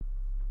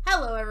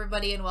Hello,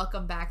 everybody, and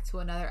welcome back to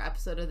another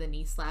episode of the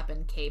Knee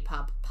Slappin'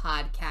 K-Pop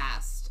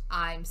Podcast.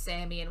 I'm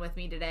Sammy, and with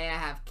me today I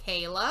have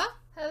Kayla.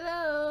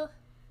 Hello.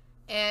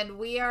 And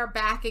we are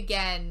back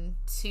again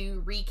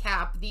to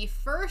recap the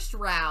first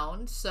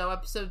round, so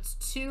episodes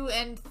 2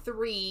 and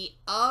 3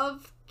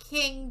 of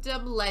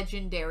Kingdom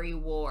Legendary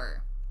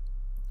War.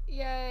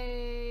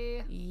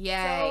 Yay.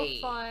 Yay.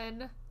 So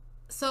fun.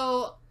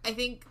 So, I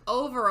think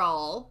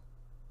overall,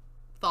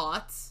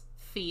 thoughts,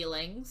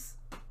 feelings.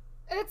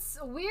 It's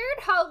weird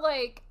how,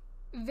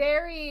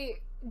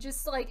 very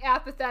just,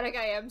 apathetic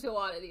I am to a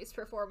lot of these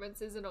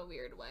performances in a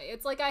weird way.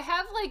 It's I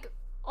have,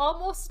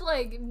 almost,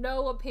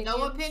 no opinions.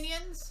 No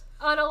opinions?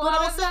 On a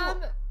lot of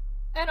them.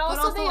 And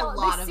also,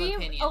 they seem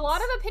opinions. a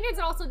lot of opinions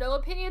and also no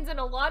opinions, and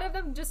a lot of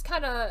them just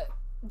kind of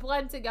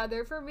blend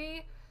together for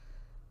me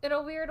in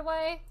a weird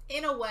way.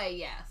 In a way,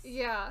 yes.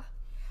 Yeah.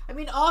 I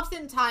mean,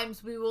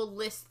 oftentimes we will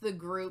list the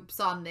groups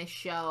on this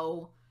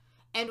show,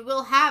 and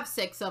we'll have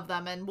 6 of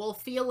them, and we'll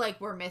feel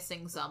like we're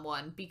missing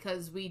someone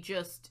because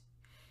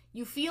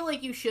you feel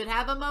like you should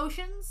have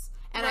emotions,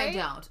 and right?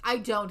 I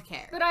don't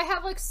care. But I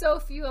have,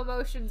 so few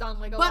emotions on, a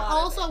lot But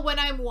also, of it. when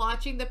I'm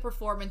watching the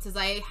performances,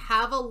 I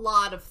have a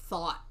lot of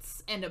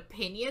thoughts and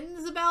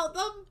opinions about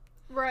them.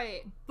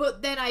 Right.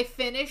 But then I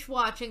finish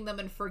watching them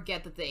and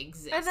forget that they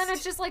exist. And then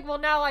it's just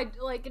now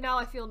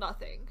I feel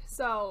nothing.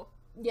 So.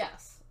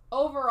 Yes.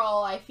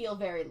 Overall, I feel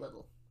very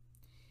little.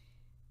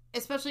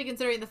 Especially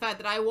considering the fact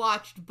that I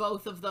watched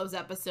both of those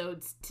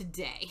episodes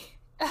today.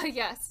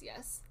 Yes.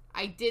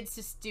 I did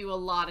just do a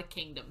lot of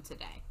Kingdom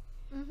today.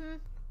 Mm-hmm.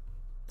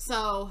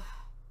 So,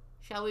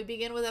 shall we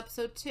begin with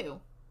episode 2?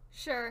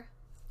 Sure.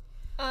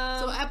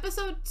 So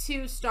episode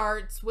 2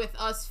 starts with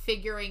us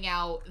figuring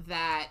out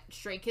that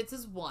Stray Kids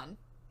has won.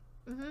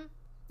 Mm-hmm.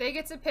 They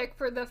get to pick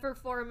for the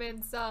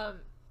performance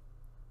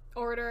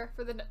order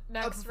for the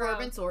next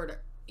performance round.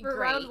 order. For Great.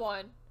 round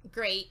 1.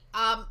 Great.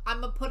 I'm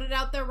gonna put it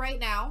out there right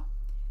now.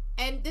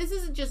 And this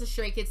isn't just a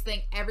Stray Kids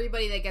thing.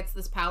 Everybody that gets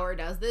this power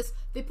does this.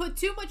 They put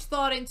too much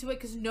thought into it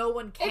because no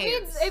one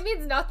cares. It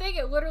means nothing.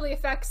 It literally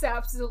affects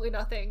absolutely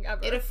nothing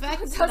ever. It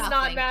affects It nothing. does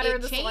not matter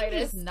in the It changes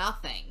slightest.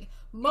 nothing.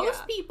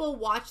 Most people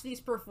watch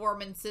these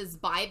performances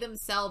by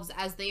themselves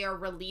as they are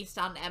released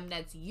on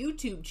Mnet's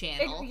YouTube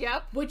channel.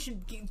 Yep. Which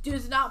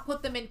does not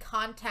put them in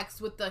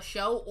context with the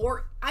show,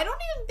 or I don't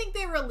even think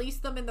they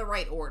released them in the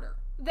right order.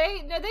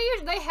 They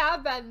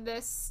have been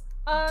this.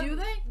 Do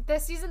they?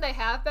 This season they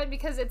have been,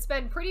 because it's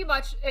been pretty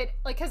much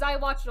because I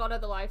watched one of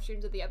the live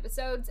streams of the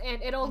episodes,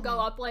 and it'll go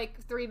up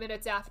 3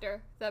 minutes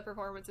after the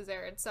performance is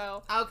aired.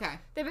 So okay,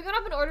 they've been going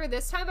up in order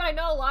this time, but I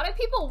know a lot of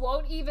people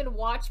won't even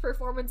watch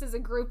performances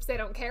in groups they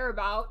don't care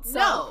about. So.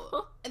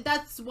 No,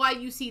 that's why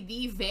you see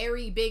the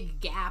very big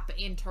gap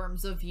in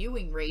terms of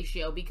viewing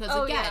ratio. Because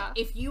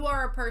if you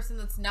are a person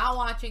that's not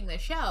watching the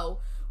show,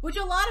 which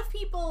a lot of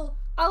people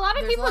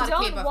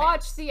don't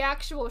watch the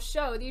actual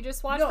show. You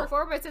just watch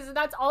performances, and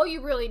that's all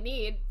you really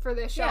need for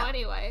this show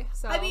anyway.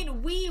 So I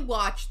mean, we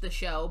watch the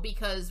show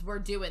because we're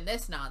doing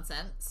this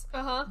nonsense.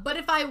 But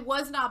if I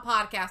was not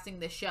podcasting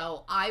the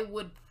show, I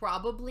would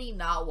probably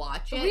not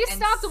watch it. We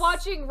stopped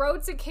watching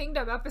Road to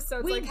Kingdom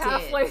episodes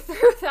halfway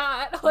through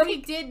that.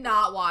 We did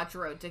not watch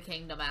Road to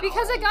Kingdom at all.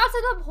 Because it got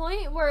to the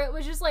point where it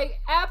was just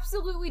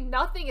absolutely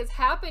nothing is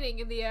happening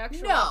in the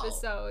actual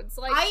episodes.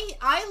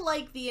 I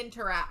like the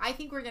I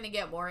think we're gonna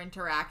get more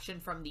interaction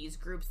from these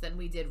groups than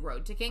we did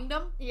Road to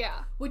Kingdom.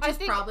 Yeah. Which is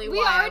probably why we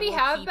already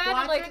have keep been,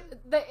 watching.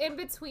 the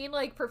in-between,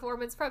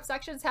 performance prep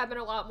sections have been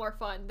a lot more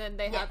fun than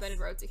they have been in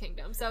Road to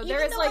Kingdom. So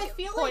there is,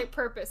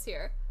 purpose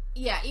here.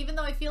 Yeah, even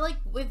though I feel like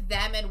with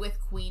them and with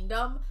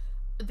Queendom,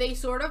 they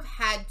sort of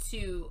had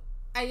to...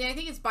 I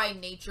think it's by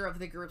nature of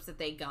the groups that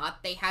they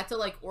got. They had to,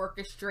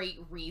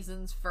 orchestrate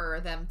reasons for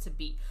them to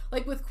be...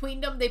 with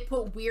Queendom, they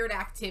put weird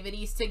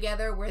activities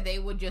together where they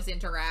would just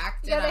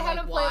interact. Yeah, and they had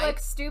to play, why?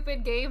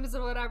 Stupid games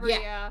and whatever,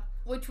 yeah.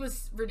 Which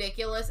was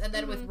ridiculous. And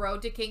then with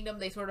Road to Kingdom,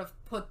 they sort of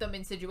put them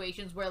in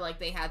situations where,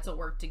 they had to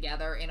work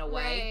together in a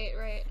way.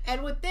 Right.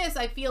 And with this,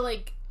 I feel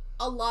like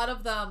a lot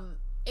of them...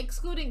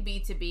 excluding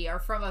B2B, are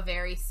from a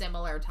very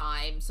similar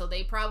time, so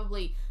they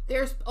probably...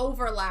 There's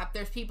overlap.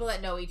 There's people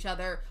that know each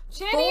other.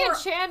 Channy and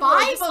Chan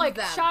were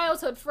just,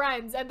 childhood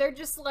friends, and they're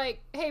just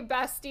hey,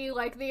 bestie,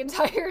 the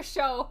entire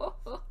show.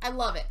 I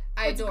love it.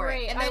 I adore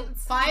it. And then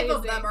it's 5 amazing.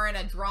 of them are in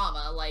a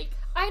drama.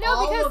 I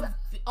know,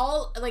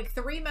 all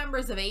 3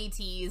 members of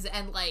ATEEZ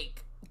and,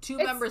 2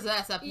 members of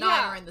SF9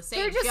 are in the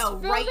same show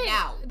right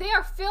now. They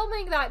are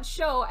filming that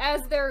show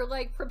as they're,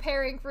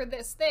 preparing for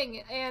this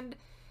thing, and...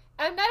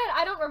 Mnet,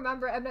 I don't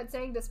remember Mnet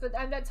saying this, but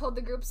Mnet told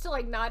the groups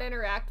to, not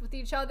interact with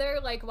each other,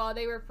 while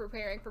they were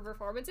preparing for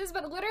performances,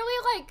 but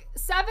literally,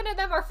 7 of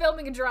them are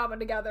filming a drama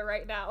together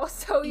right now,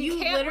 so you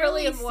can't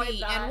really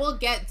avoid that. And we'll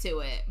get to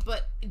it,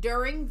 but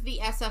during the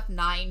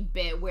SF9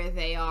 bit where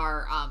they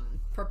are,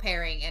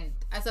 preparing, and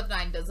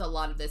SF9 does a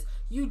lot of this,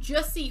 you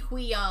just see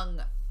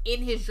Hwiyoung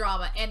in his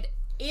drama, and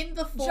in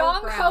the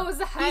foreground,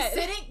 Jongko's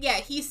head.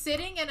 He's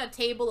sitting in a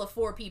table of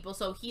 4 people,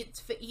 so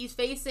he's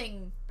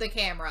facing the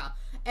camera,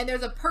 and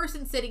there's a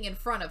person sitting in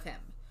front of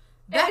him.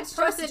 That it's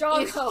person just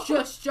Jong-ho. is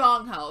just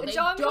Jong-ho. They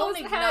don't Jong-ho's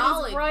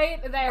acknowledge. head is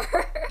right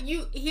there.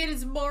 He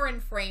is more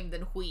in frame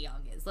than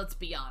Hui-young is, let's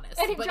be honest.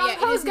 And but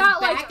Jong-ho's yeah, it is got,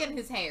 his like, back and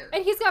his hair.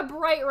 And he's got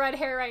bright red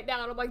hair right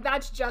now, and I'm like,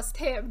 that's just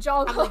him.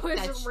 Jong-ho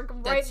is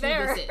right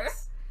there. Who this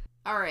is.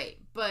 Alright,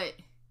 but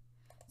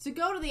to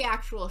go to the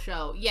actual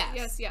show,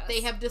 yes.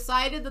 They have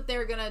decided that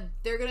they're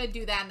gonna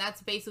do that, and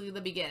that's basically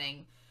the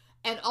beginning.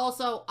 And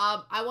also,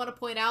 I want to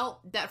point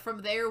out that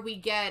from there we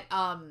get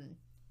our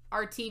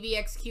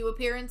TVXQ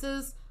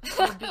appearances.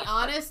 To be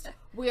honest,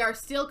 we are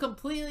still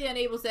completely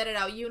unable to edit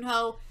out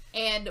Yoonho,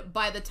 and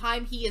by the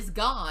time he is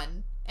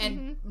gone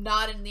and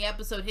not in the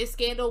episode, his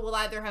scandal will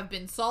either have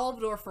been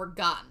solved or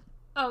forgotten.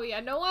 Oh yeah,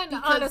 no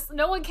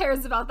one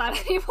cares about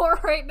that anymore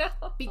right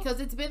now.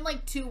 Because it's been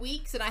like 2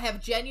 weeks, and I have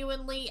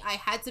genuinely, I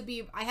had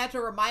to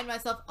remind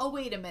myself, oh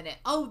wait a minute,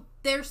 oh,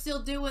 they're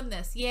still doing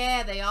this.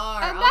 Yeah, they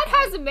are. And that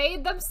has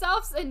made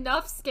themselves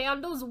enough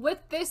scandals with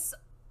this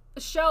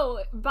show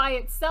by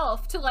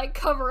itself to like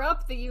cover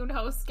up the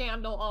Yoonho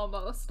scandal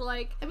almost.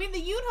 Like, I mean, the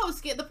thing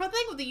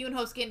with the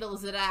Yoonho scandal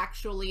is it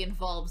actually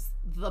involves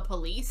the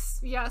police.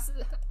 Yes,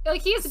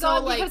 like he's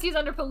gone because he's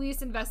under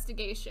police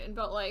investigation,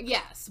 but like,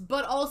 yes,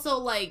 but also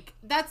like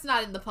that's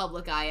not in the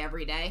public eye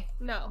every day.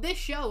 No, this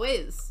show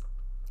is.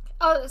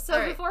 Oh,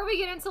 so before we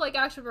get into like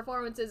actual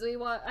performances,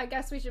 I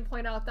guess we should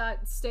point out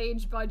that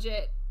stage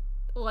budget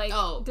like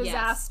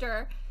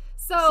disaster. Yes.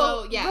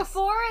 So yes.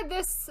 Before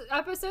this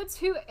episode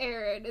 2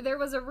 aired, there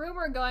was a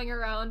rumor going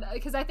around,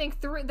 because I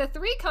think the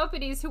three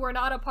companies who were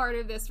not a part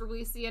of this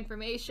released the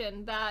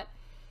information that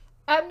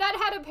Mnet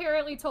had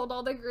apparently told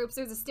all the groups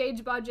there's a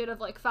stage budget of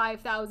like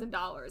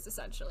 $5,000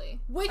 essentially.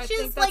 Which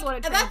is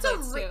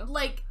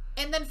like,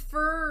 and then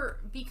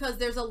because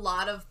there's a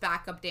lot of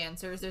backup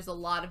dancers, there's a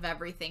lot of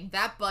everything,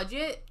 that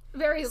budget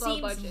very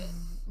low budget.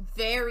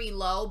 Very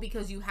low,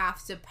 because you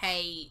have to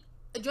pay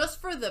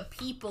just for the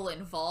people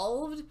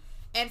involved.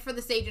 And for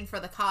the stage and for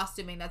the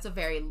costuming,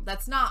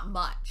 that's not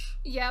much.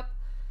 Yep.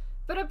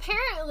 But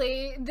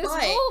apparently, this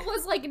rule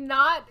was, like,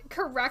 not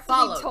correctly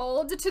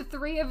told to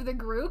 3 of the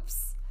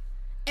groups.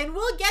 And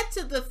we'll get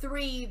to the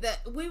 3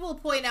 we will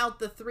point out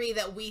the 3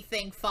 that we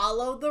think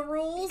follow the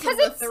rules, and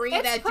the 3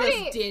 that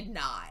just did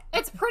not.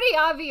 It's pretty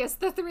obvious,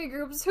 the 3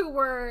 groups who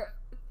were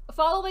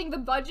following the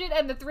budget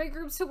and the 3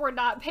 groups who were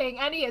not paying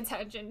any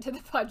attention to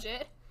the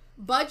budget.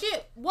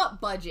 Budget?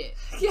 What budget?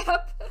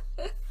 Yep.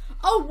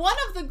 Oh, one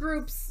of the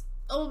groups...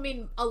 I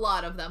mean, a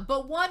lot of them,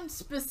 but one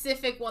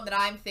specific one that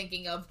I'm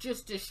thinking of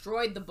just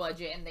destroyed the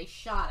budget and they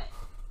shot it.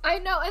 I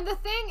know, and the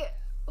thing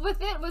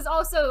with it was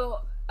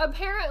also,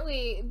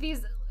 apparently,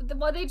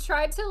 they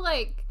tried to,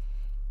 like,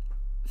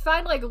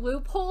 find, like,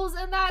 loopholes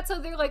in that, so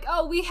they're like,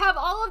 oh, we have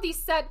all of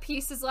these set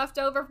pieces left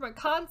over from a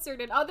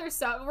concert and other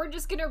stuff, we're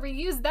just gonna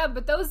reuse them,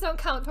 but those don't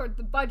count towards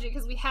the budget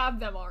because we have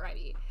them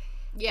already.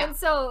 Yeah. And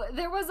so,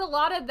 there was a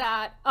lot of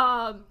that,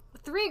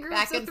 3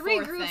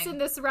 groups in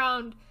this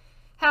round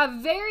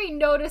have very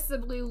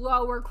noticeably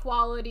lower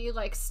quality,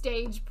 like,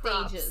 stage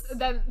props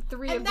than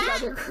 3 of the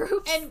other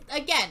groups. And,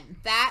 again,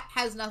 that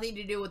has nothing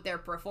to do with their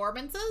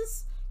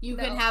performances. You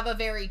can have a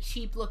very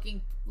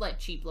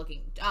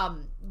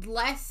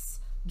less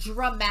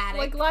dramatic,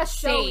 like, less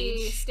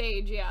showy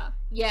stage, yeah.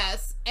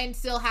 Yes, and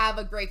still have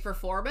a great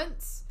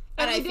performance.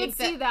 And I did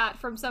see that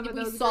from some of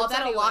those. We saw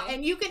that a lot,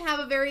 and you can have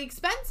a very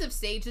expensive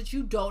stage that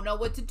you don't know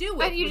what to do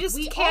with. And you just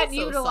can't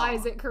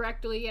utilize it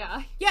correctly,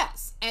 yeah.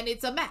 Yes, and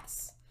it's a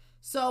mess.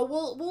 So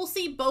we'll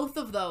see both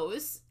of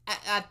those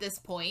at this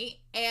point,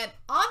 and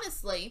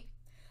honestly,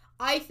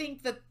 I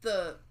think that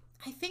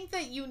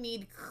you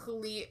need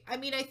clear. I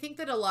mean, I think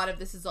that a lot of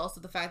this is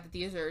also the fact that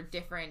these are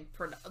different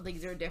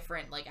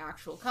like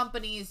actual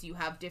companies. You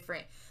have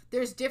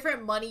there's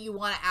different money you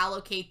want to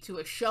allocate to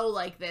a show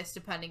like this,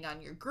 depending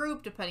on your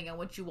group, depending on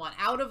what you want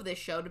out of this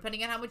show,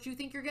 depending on how much you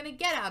think you're gonna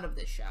get out of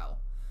this show.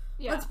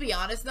 Yeah. Let's be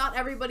honest, not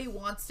everybody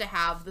wants to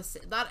have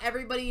not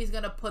everybody is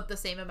going to put the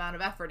same amount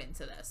of effort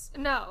into this.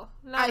 No,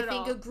 not at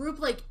all. I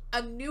think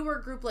a newer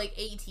group like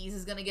ATEEZ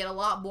is going to get a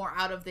lot more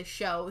out of this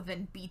show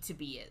than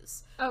BTOB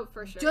is. Oh,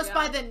 for sure. Just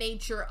by the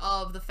nature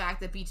of the fact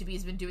that BTOB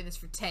has been doing this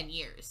for 10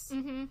 years.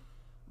 Mm-hmm.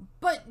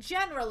 But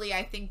generally,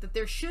 I think that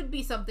there should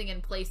be something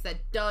in place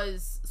that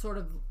does sort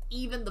of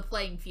even the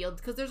playing field,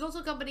 because there's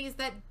also companies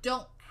that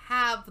don't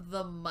have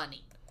the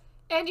money.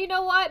 And you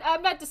know what?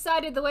 Mnet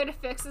decided the way to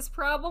fix this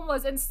problem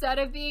was, instead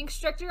of being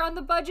stricter on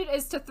the budget,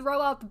 is to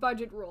throw out the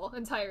budget rule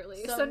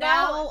entirely. So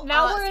now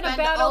we're in a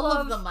battle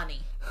of the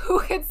money.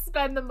 Who can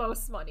spend the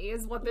most money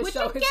is what this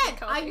show is becoming.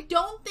 I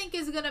don't think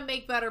is going to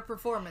make better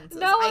performances.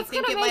 No, it's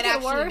going to make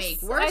it worse.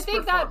 Make worse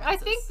performances. I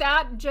think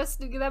that just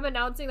them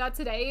announcing that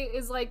today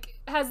is like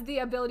has the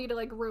ability to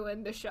like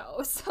ruin the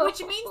show. So. Which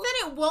means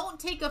that it won't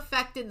take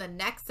effect in the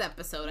next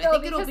episode. I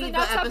think it'll be the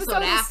next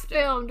episode after.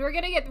 Is filmed. We're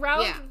going to get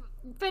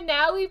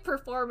finale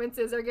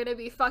performances are gonna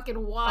be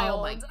fucking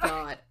wild. Oh my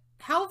god.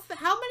 How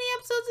many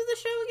episodes of the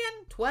show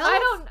again?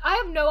 12?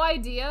 I have no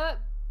idea.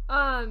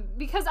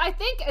 Because I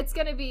think it's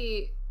gonna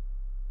be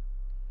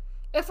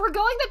if we're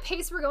going the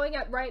pace we're going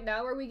at right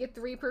now, where we get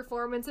 3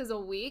 performances a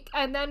week,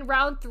 and then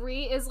round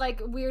 3 is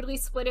like weirdly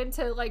split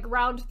into like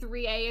round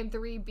 3A and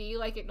 3B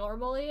like it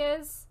normally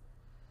is.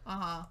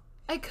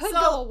 It could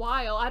go a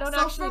while. I don't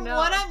actually know.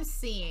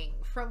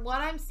 From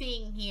what I'm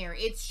seeing here,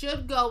 it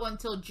should go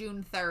until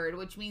June 3rd,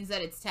 which means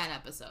that it's 10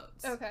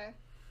 episodes. Okay.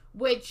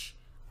 Which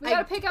we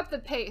gotta pick up the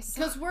pace.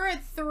 Because we're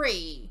at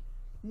 3.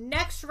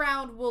 Next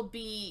round will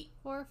be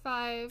 4,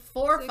 5,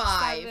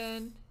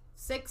 7.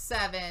 6,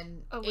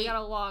 7. Oh, 8. we got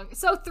a long.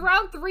 So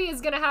round 3 is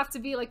gonna have to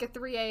be like a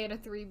 3A and a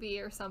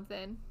 3B or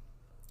something.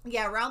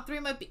 Yeah, round 3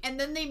 might be, and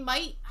then they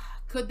might.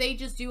 Could they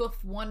just do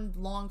one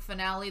long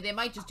finale? They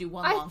might just do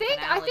one long finale.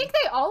 I think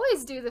they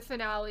always do the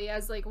finale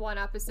as like one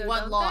episode.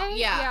 Don't they?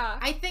 Yeah,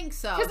 I think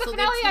so. Because the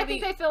finale, I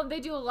think they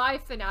do a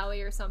live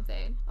finale or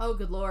something. Oh,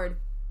 good lord.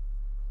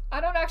 I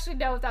don't actually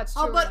know if that's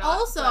true. Oh, but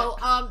also,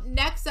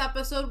 next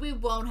episode we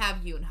won't have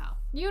Yoonho.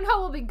 Yoonho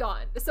will be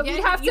gone, so we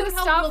have to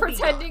stop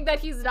pretending that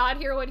he's not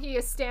here when he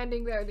is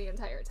standing there the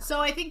entire time. So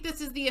I think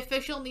this is the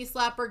official knee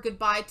slapper.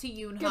 Goodbye to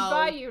Yoonho.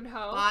 Goodbye,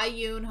 Yoonho. Bye,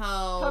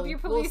 Yoonho. Hope your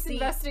police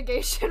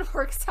investigation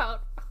works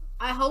out.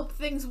 I hope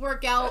things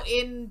work out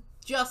in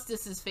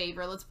Justice's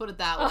favor. Let's put it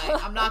that way.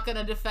 I'm not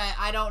gonna defend.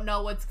 I don't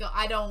know what's going.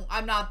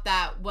 I'm not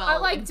that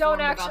well. I don't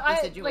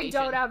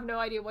have no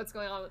idea what's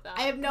going on with that.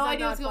 I have no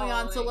idea what's going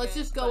on. So let's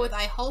just go with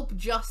I hope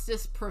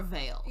justice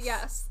prevails.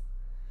 Yes.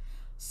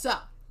 So.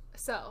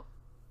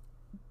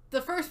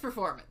 The first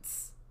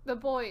performance. The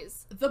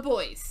boys. The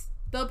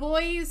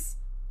boys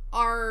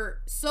are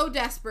so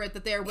desperate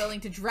that they are willing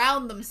to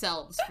drown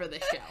themselves for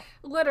this show.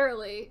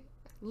 Literally.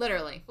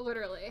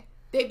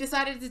 They've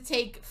decided to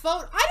take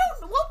what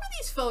were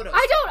these photos?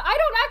 I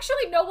don't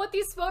actually know what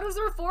these photos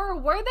are for.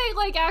 Were they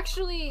like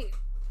actually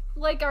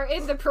like are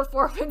in the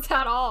performance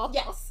at all?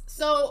 Yes.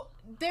 So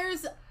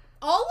there's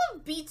all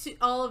of the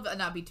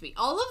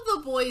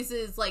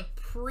boys' like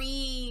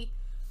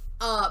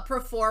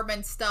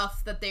performance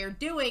stuff that they're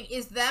doing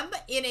is them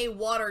in a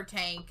water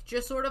tank,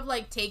 just sort of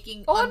like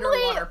taking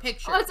underwater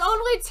pictures. It's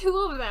only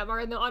 2 of them are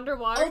in the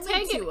underwater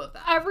tank. Only 2 of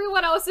them.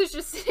 Everyone else is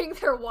just sitting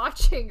there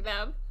watching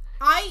them.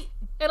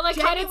 And like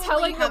kind of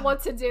telling them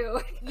what to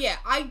do. Yeah,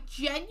 I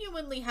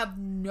genuinely have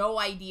no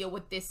idea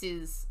what this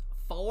is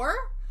for.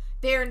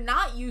 They're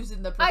not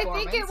using the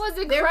performance. I think it was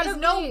incredibly... There is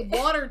no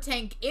water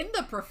tank in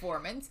the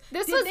performance.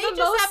 This is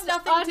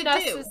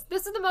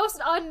the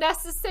most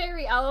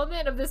unnecessary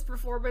element of this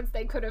performance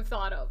they could have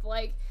thought of.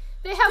 Like,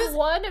 they have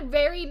one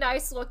very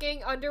nice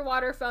looking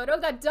underwater photo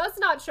that does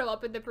not show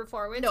up in the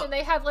performance. No. And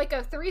they have like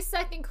a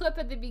 3-second clip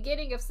at the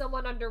beginning of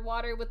someone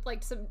underwater with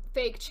like some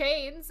fake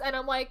chains. And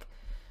I'm like,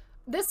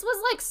 this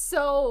was like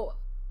so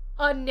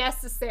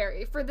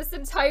unnecessary for this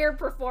entire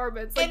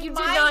performance. Like, you did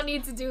not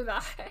need to do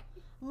that.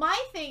 My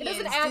thing is,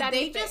 did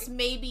they just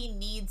maybe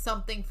need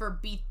something for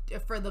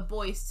the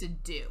boys to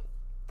do?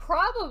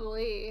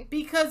 Probably.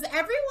 Because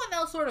everyone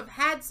else sort of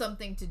had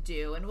something to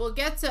do, and we'll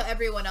get to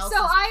everyone else's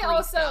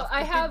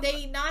did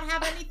they not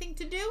have anything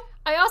to do?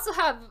 I also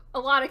have a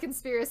lot of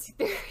conspiracy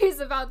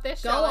theories about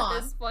this show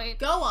at this point.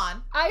 Go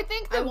on. I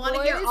think I want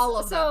to hear all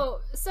of them.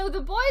 So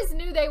the boys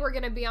knew they were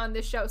going to be on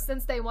this show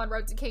since they won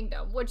Road to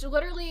Kingdom, which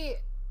literally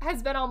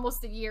has been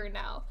almost a year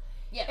now.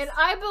 Yes. And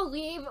I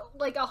believe,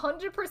 like,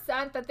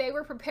 100% that they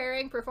were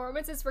preparing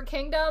performances for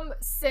Kingdom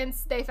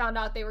since they found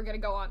out they were going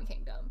to go on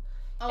Kingdom.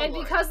 Oh, and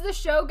Lord. Because the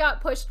show got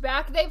pushed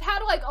back, they've had,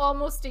 like,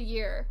 almost a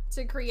year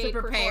to create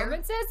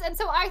performances. And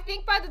so I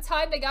think by the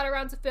time they got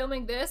around to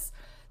filming this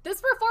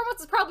performance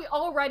was probably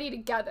already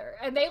together.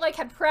 And they, like,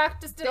 had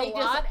practiced it a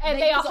lot. And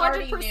they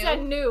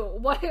 100% knew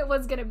what it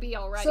was going to be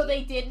already. So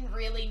they didn't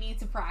really need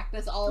to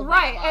practice all of that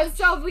Right. And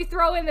so we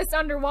throw in this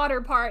underwater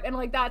part, and,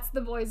 like, that's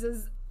the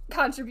boys'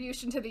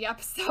 contribution to the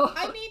episode.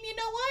 I mean, you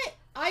know what?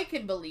 I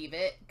can believe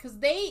it, because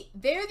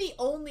they're the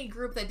only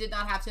group that did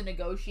not have to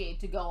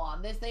negotiate to go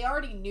on this. They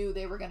already knew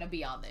they were going to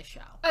be on this show.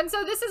 And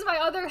so this is my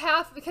other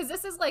half, because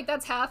this is like,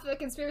 that's half of the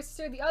conspiracy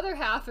theory. The other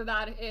half of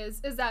that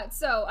is that,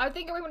 so I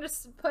think everyone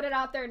just put it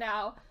out there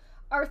now.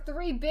 Our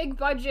 3 big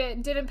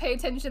budget, didn't pay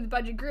attention to the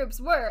budget groups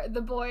were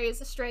The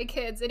Boys, Stray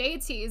Kids, and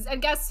ATEEZ.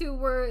 And guess who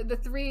were the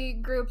 3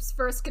 groups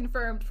first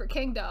confirmed for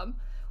Kingdom?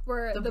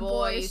 Were the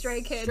boys,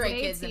 Stray Kids,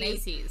 and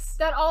ATEEZ.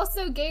 That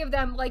also gave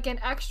them like an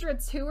extra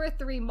 2 or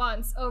 3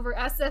 months over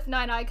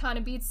SF9 Icon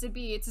and Beats to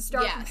Be to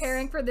start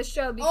preparing for the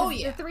show, because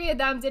the 3 of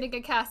them didn't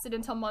get casted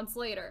until months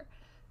later.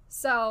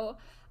 So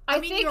I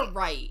think you're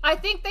right. I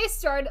think they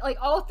started, like,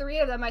 all 3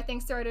 of them, I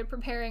think, started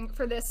preparing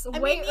for this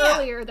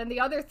earlier than the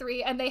other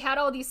 3, and they had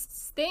all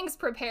these things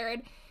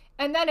prepared.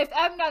 And then if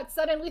Mnet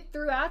suddenly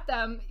threw at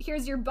them,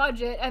 here's your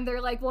budget, and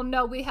they're like, well,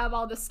 no, we have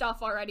all this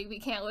stuff already. We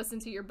can't listen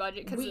to your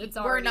budget because it's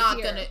already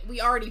here.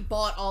 We already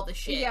bought all the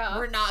shit. Yeah.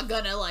 We're not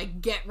gonna, like,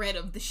 get rid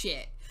of the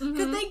shit.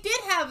 Because they did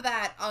have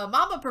that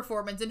Mama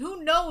performance, and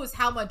who knows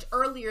how much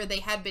earlier they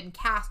had been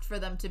cast for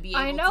them to be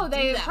able to do that Mama performance.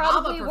 I know, they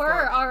probably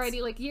were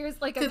already, like,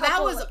 years, like, a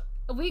couple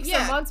weeks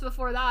or months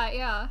before that,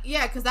 yeah.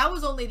 Yeah, because that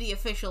was only the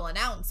official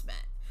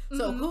announcement.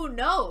 So who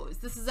knows?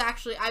 This is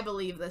actually, I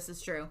believe this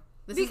is true.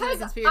 This isn't a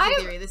conspiracy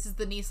theory. This is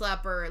the knee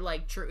slapper,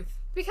 like, truth.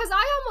 Because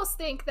I almost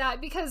think that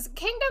because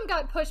Kingdom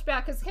got pushed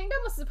back, because Kingdom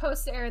was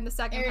supposed to air in the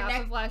second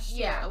half of last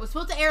year. Yeah, it was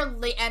supposed to air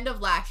late end of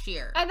last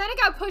year. And then it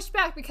got pushed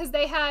back because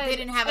they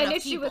didn't have an enough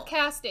issue people with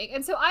casting.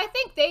 And so I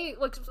think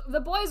the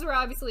boys were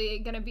obviously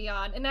going to be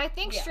on. And I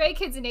think Stray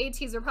Kids and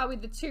ATEEZ are probably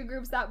the two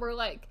groups that were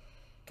like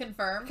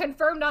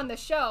confirmed on the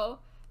show.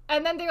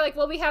 And then they're like,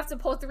 well, we have to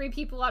pull 3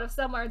 people out of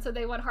somewhere. And so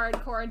they went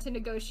hardcore into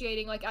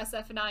negotiating like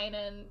SF9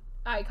 and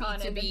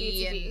iKON and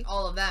B2B and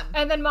all of them.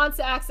 And then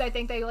Monsta X, I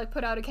think they like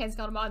put out a cancel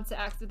called Monsta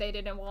X, but they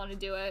didn't want to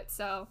do it.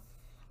 So,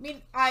 I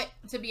mean,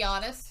 to be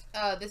honest,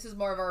 this is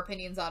more of our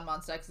opinions on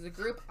Monsta X as a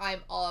group.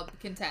 I'm all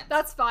content.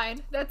 That's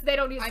fine. They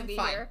don't need to be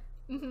here.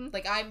 Mm-hmm.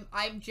 Like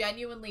I'm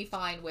genuinely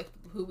fine with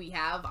who we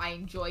have. I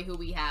enjoy who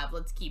we have.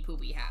 Let's keep who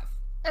we have.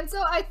 And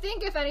so I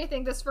think, if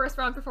anything, this first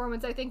round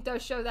performance, I think,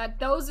 does show that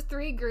those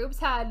 3 groups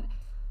had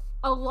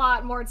a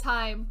lot more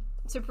time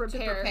to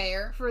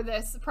prepare for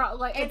this.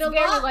 It's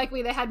very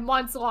likely they had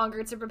months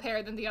longer to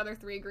prepare than the other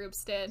 3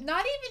 groups did.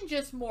 Not even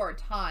just more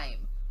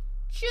time,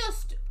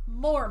 just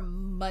more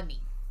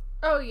money.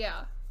 Oh,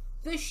 yeah.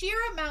 The sheer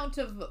amount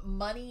of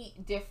money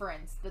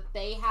difference that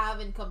they have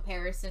in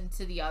comparison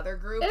to the other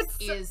groups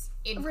is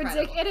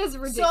incredible. It is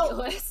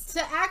ridiculous.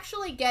 So, to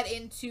actually get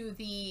into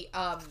the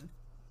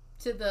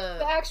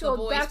back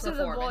to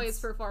the boys'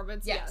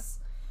 performance, yes.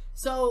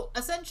 So,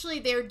 essentially,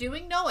 they're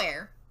doing No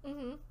Air.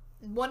 Mm-hmm.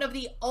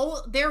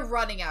 They're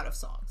running out of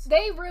songs.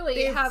 They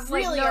really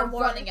are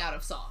running out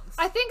of songs.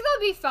 I think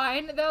they'll be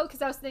fine though,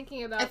 because I was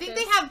thinking about. I think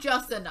they have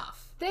just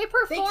enough. They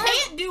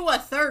can't do a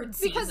third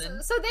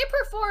season. So they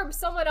perform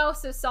someone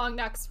else's song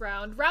next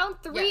round. Round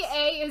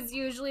 3A is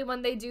usually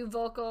when they do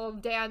vocal,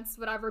 dance,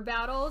 whatever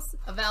battles.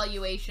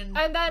 Evaluation.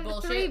 And then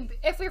bullshit.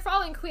 if we're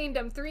following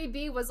Queendom,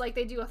 3B was like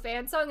they do a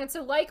fan song, and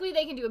so likely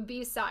they can do a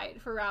B-side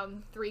for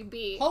round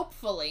 3B.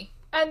 Hopefully.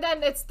 And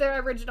then it's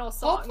their original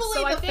song.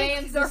 Hopefully the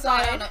fans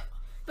decide on it.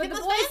 But the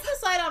boys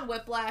decide on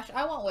Whiplash.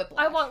 I want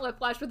Whiplash. I want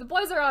Whiplash, but the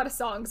boys are out of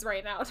songs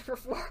right now to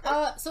perform.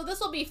 So this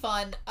will be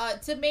fun.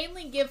 To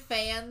mainly give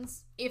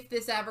fans, if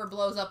this ever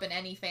blows up in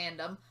any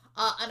fandom,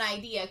 an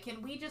idea.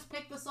 Can we just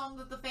pick the song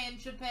that the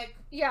fans should pick?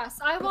 Yes,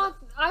 I want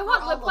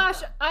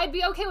Whiplash. I'd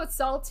be okay with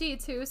Salty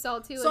too.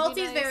 Salty's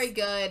nice. Very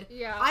good.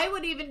 Yeah. I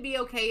would even be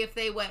okay if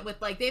they went with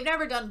they've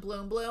never done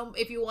Bloom Bloom.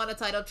 If you want a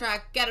title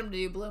track, get them to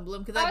do Bloom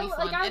Bloom because that'd be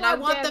fun. And I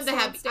want them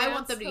to I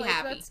want them to be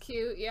happy. That's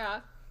cute.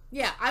 Yeah.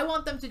 Yeah, I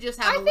want them to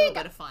just have a little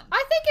bit of fun.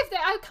 I think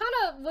I kind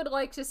of would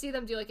like to see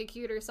them do a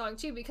cuter song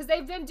too, because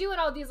they've been doing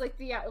all these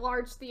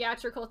large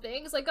theatrical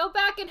things. Go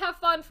back and have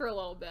fun for a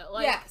little bit.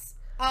 Yes.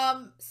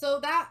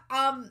 So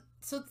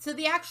to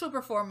the actual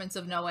performance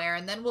of No Air,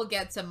 and then we'll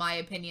get to my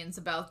opinions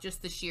about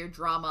just the sheer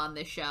drama on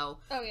this show.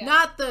 Oh yeah.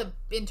 Not the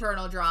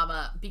internal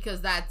drama,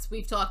 because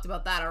we've talked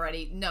about that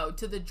already. No,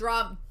 to the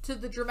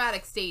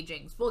dramatic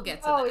stagings. We'll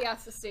get to that. Oh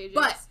yes, the stagings.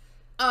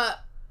 But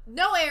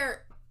No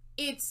Air,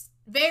 it's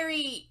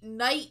very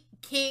Night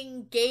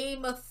King,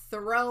 Game of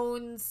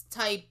Thrones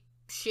type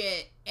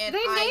shit, and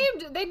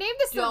they named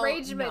this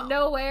arrangement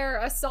No Air,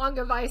 A Song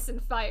of Ice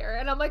and Fire,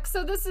 and I'm like,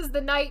 so this is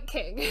the Night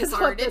King is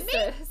what this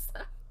is.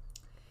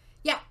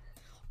 Yeah.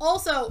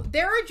 Also,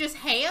 there are just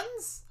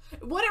hands.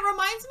 What it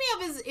reminds me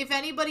of is if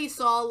anybody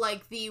saw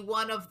the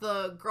one of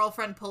the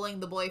girlfriend pulling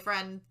the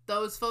boyfriend,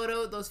 those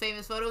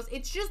famous photos,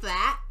 it's just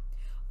that.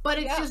 But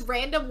it's just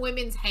random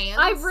women's hands.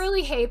 I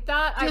really hate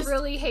that. There's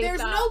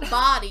no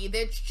body.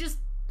 There's just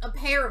a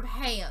pair of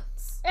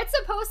hands. It's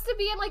supposed to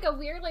be in a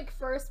weird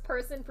first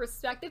person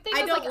perspective thing.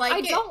 I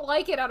don't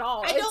like it at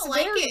all. It's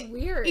very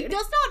weird. It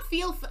does not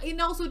feel.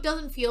 Also, it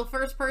doesn't feel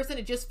first person.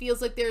 It just feels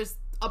like there's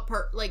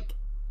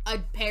a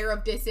pair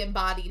of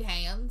disembodied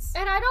hands.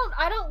 And I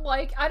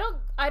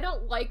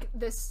don't like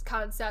this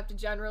concept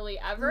generally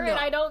ever, and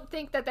I don't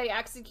think that they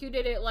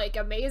executed it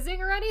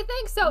amazing or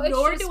anything. So it's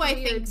nor just do I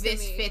weird think to this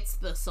me. fits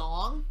the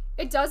song.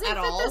 It doesn't fit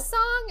the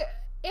song,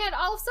 and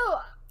also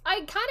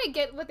I kind of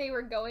get what they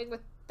were going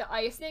with the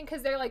ice thing,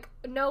 because they're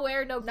no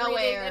air, no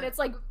breathing, and it's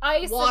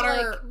ice,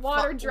 water, and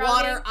water drowning,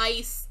 water,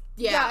 ice.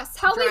 Yeah, yes,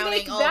 how we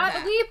make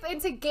that leap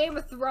into Game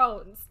of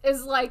Thrones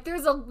is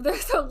there's a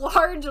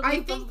large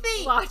leap of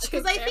logic.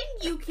 Because I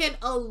think you can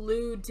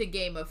allude to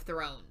Game of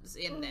Thrones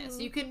in this.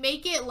 You can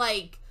make it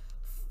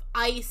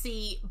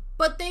icy,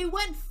 but they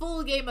went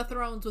full Game of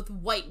Thrones with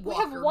White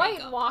Walker. We have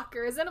White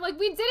Walkers, and I'm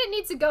we didn't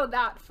need to go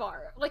that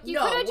far. You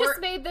could have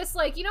just made this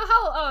you know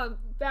how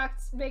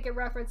make a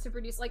reference to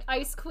produce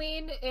Ice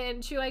Queen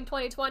in Chuang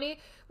 2020.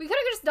 We could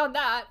have just done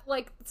that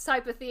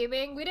type of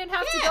theming. We didn't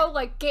have to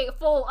go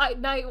full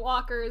Night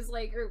Walkers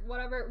or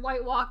whatever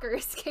White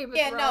Walkers Game of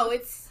Thrones. No,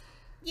 it's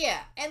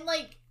and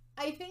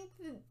I think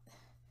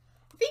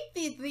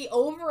the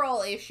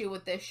overall issue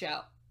with this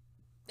show.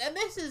 And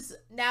this is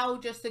now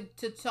just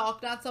to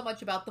talk not so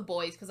much about the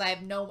boys, because I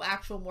have no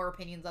actual more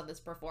opinions on this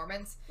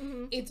performance.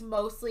 Mm-hmm. It's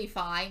mostly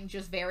fine,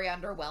 just very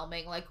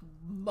underwhelming,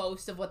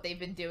 most of what they've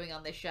been doing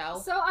on this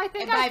show. So I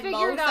think I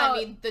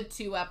mean the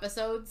 2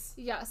 episodes.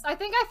 Yes, I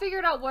think I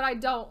figured out what I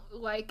don't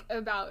like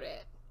about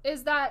it.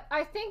 is that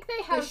I think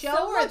they have show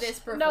so or much...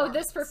 this No,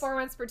 this performance?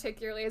 performance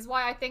particularly is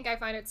why I think I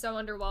find it so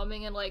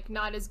underwhelming and, like,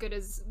 not as good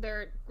as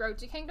their Road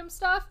to Kingdom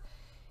stuff.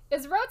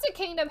 Is Road to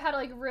Kingdom had,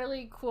 like,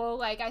 really cool,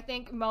 like, I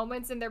think,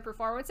 moments in their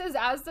performances,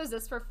 as does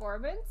this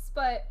performance,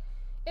 but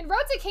in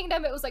Road to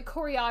Kingdom, it was, like,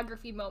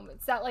 choreography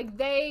moments that, like,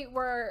 they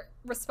were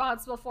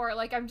responsible for.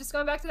 Like, I'm just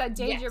going back to that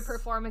Danger Yes.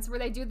 performance where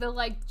they do the,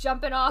 like,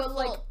 jumping off,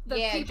 like, the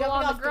people jumping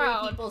on off the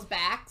ground. 3 people's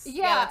backs.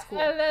 Yeah, That's cool.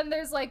 and then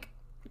there's, like,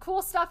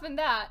 cool stuff in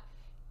that.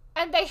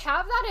 And they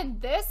have that in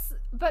this,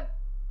 but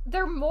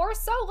they're more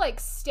so, like,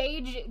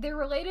 they're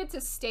related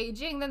to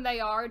staging than they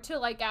are to,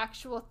 like,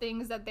 actual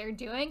things that they're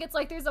doing. It's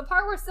like, there's a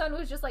part where Sun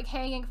was just, like,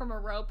 hanging from a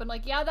rope, and,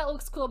 like, yeah, that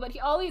looks cool, but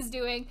all he's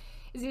doing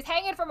is he's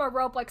hanging from a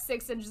rope, like,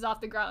 6 inches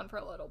off the ground for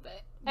a little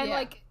bit. And, Yeah.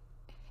 like,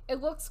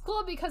 it looks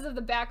cool because of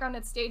the background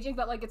and staging,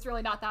 but, like, it's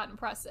really not that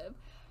impressive.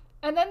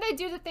 And then they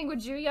do the thing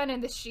with Juyeon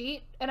in the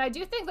sheet, and I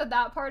do think that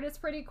that part is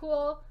pretty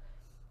cool.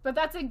 But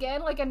that's,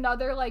 again, like,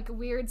 another, like,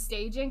 weird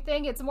staging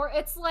thing. It's more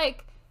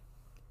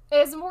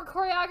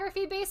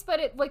choreography based, but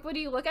it, like, when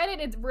you look at it,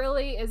 it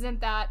really isn't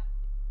that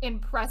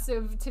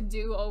impressive to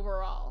do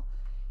overall.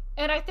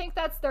 And I think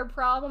that's their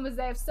problem, is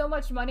they have so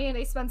much money and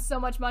they spend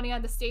so much money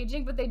on the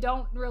staging, but they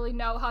don't really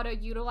know how to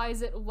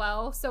utilize it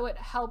well, so it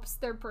helps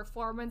their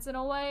performance in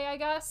a way, I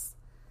guess.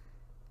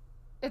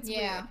 It's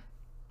weird.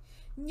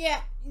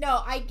 Yeah,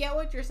 no, I get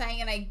what you're saying,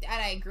 and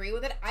I agree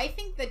with it. I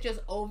think that just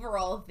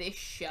overall this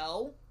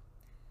show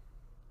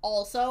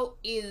also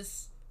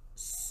is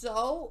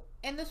so,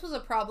 and this was a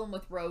problem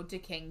with Road to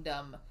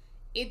Kingdom,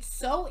 it's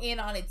so in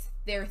on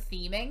their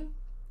theming.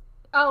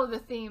 Oh, the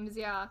themes,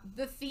 yeah.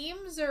 The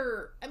themes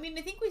are, I mean,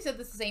 I think we said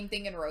the same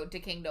thing in Road to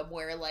Kingdom,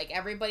 where, like,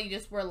 everybody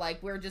just were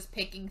like, we're just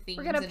picking themes.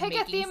 We're gonna and pick a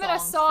making theme and a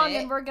songs song,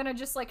 fit. and we're gonna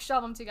just, like,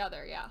 shove them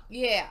together, yeah.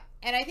 Yeah,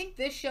 and I think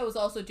this show is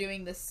also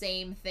doing the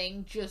same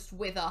thing, just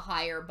with a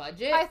higher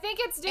budget. I think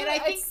it's doing. And I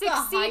think it's the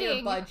higher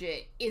succeeding.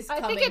 budget is I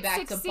think coming it's back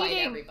to bite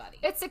succeeding. everybody.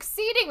 It's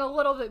succeeding a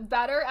little bit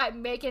better at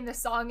making the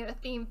song and the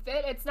theme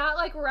fit. It's not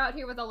like we're out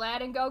here with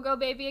Aladdin Go Go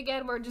Baby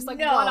again. We're just like,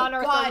 No, what on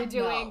earth are we God,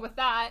 doing no. with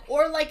that?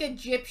 Or like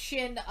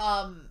Egyptian,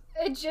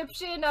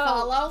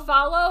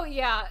 follow,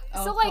 yeah.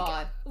 Oh, So, like,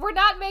 God. we're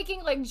not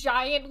making, like,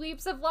 giant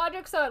leaps of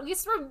logic, so at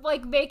least we're,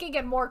 like, making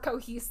it more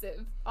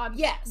cohesive on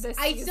Yes, this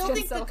I season still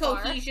think so the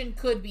far. cohesion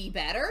could be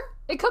better.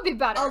 It could be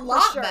better. A for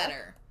lot sure.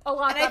 better. A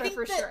lot And better I think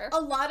for that sure. a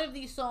lot of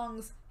these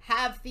songs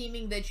have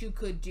theming that you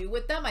could do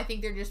with them. I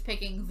think they're just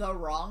picking the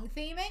wrong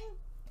theming.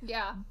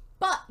 Yeah.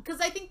 But,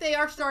 because I think they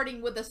are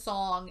starting with a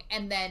song,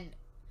 and then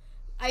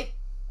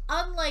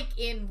unlike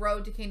in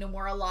Road to Kingdom,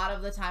 where a lot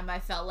of the time I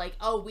felt like,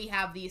 oh, we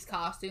have these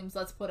costumes,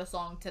 let's put a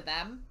song to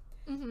them.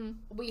 Mm-hmm.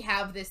 We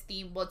have this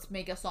theme, let's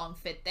make a song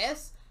fit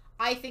this.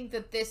 I think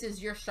that this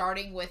is, you're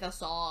starting with a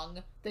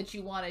song that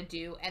you want to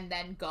do and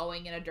then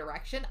going in a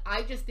direction.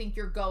 I just think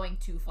you're going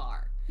too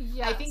far.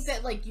 Yes. I think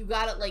that, like, you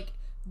gotta, like,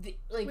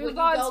 when you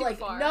gone go, too like,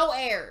 far. no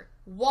air,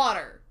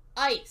 water,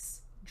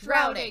 ice,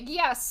 drowning.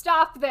 Yeah,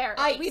 stop there.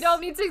 Ice. We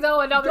don't need to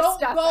go another Don't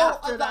step go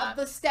after above that.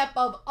 the step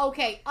of,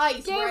 okay,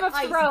 ice, Game we're at of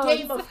ice, Thrones.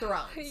 Game of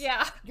Thrones.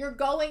 Yeah. You're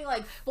going,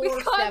 like, 4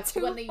 We've gone steps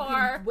too when you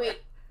far. can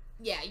wait.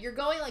 Yeah, you're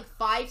going, like,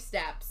 5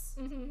 steps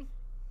Mm-hmm.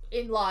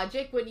 in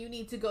logic when you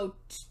need to go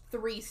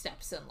 3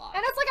 steps in logic.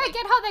 And it's like, I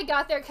get how they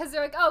got there, because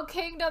they're like, oh,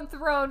 Kingdom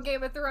Throne,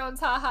 Game of Thrones,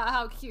 haha,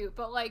 how cute.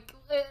 But, like,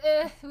 we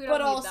don't But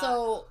need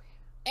also,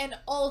 and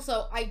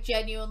also, I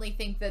genuinely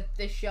think that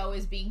this show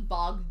is being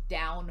bogged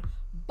down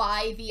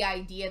by the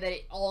idea that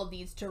it all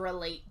needs to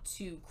relate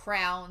to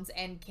crowns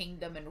and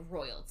kingdom and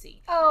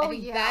royalty. Oh, I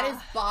think yeah. that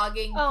is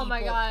bogging Oh people.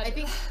 my God. I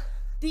think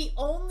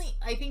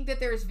I think that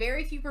there's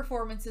very few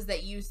performances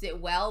that used it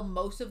well.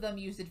 Most of them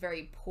used it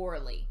very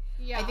poorly.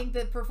 Yeah. I think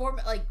the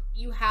like,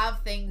 you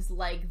have things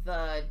like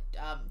the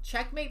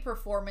Checkmate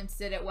performance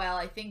did it well.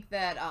 I think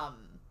that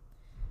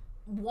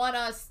One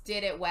Us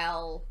did it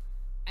well.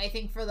 I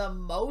think for the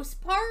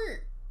most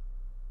part,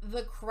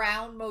 the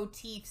crown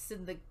motifs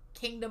and the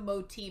kingdom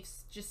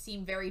motifs just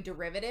seem very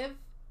derivative.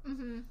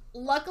 Mm-hmm.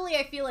 Luckily,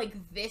 I feel like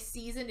this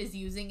season is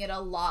using it a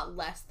lot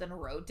less than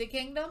Road to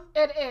Kingdom.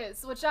 It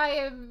is, which I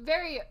am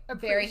very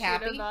Very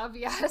appreciative happy. of,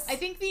 yes. I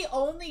think the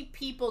only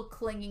people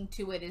clinging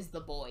to it is the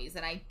boys,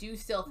 and I do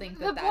still think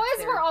that the that's boys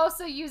their... were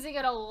also using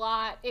it a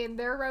lot in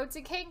their Road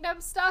to Kingdom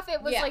stuff.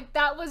 It was Yeah. like,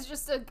 that was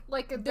just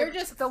They're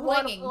just the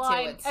one clinging to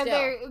line, it and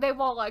still. they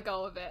won't let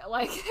go of it.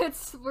 Like,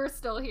 we're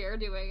still here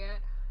doing it.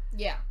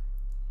 Yeah.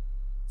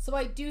 So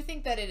I do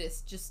think that it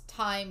is just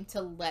time to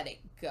let it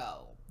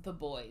go. The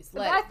boys.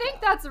 Let I it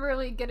think go. that's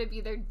really gonna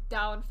be their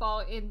downfall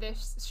in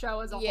this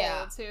show as a Yeah.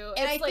 whole too.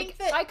 And It's I like, think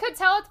that- I could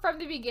tell it from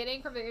the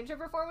beginning, from their intro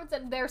performance,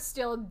 and they're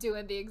still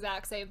doing the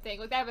exact same thing.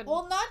 Like, they haven't.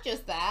 Well, not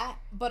just that,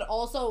 but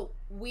also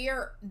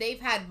they've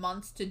had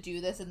months to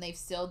do this, and they've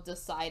still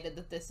decided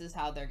that this is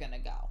how they're gonna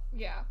go.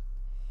 Yeah.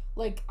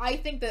 Like, I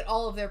think that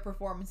all of their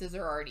performances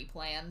are already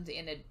planned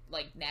in it,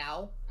 like,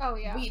 now. Oh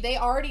yeah. They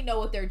already know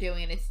what they're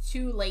doing, and it's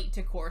too late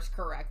to course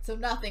correct, so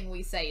nothing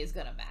we say is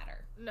gonna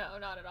matter. No,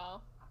 not at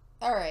all.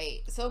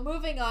 Alright, so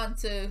moving on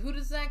to, who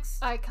does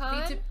next?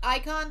 Icon.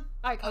 Icon?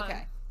 Icon.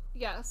 Okay.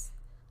 Yes.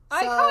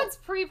 Icon's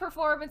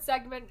pre-performance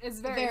segment is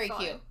very fun.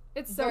 cute.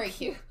 It's so Very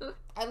cute.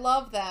 I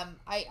love them.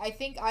 I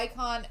think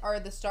Icon are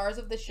the stars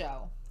of the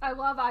show. I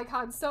love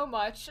Icon so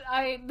much.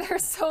 They're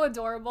so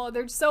adorable.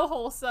 They're so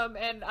wholesome,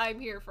 and I'm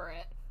here for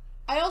it.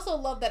 I also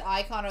love that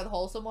Icon are the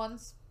wholesome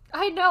ones.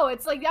 I know,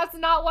 it's like, that's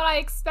not what I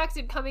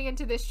expected coming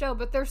into this show,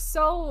 but they're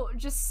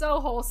just so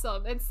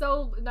wholesome and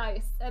so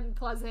nice and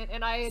pleasant,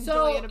 and I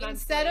enjoy it immensely.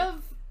 Instead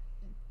of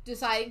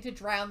deciding to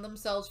drown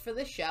themselves for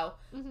this show,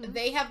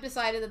 they have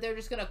decided that they're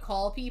just going to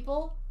call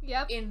people.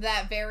 Yep. In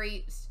that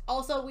very...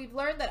 Also, we've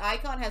learned that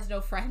Icon has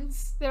no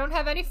friends. They don't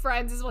have any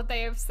friends, is what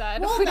they have said.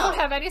 Well, we don't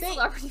have any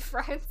celebrity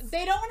friends.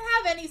 They don't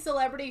have any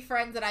celebrity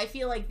friends that I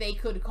feel like they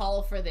could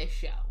call for this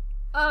show.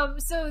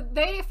 So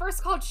they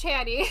first called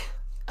Channy.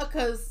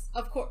 Because,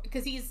 of course,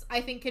 because he's, I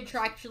think,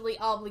 contractually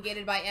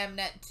obligated by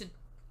Mnet to...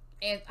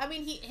 And I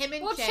mean, him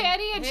and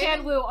Channy and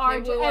Chanwoo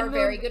are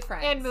very good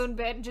friends. And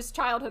Moonbin, just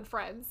childhood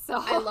friends. So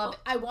I love it.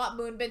 I want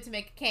Moonbin to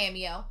make a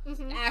cameo.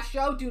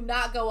 Astro, do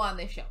not go on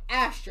this show.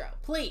 Astro,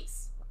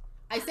 please.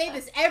 I say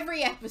this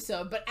every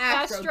episode, but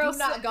Astro do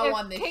not go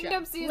on this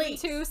Kingdom show. Season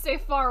 2, stay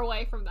far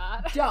away from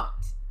that. Don't.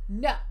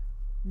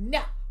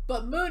 No.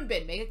 But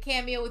Moonbin, make a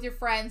cameo with your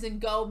friends and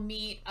go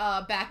meet,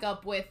 back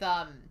up with,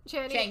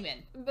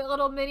 Changmin. The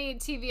little mini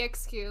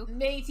TVXQ.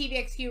 Mini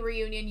TVXQ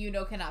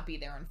reunion, cannot be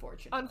there,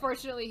 unfortunately.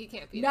 Unfortunately, he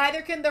can't be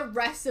Neither can the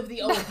rest of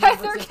the old members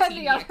Neither of can TVXQ.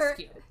 the other.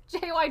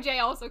 JYJ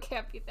also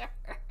can't be there.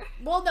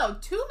 Well, no,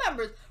 2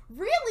 members.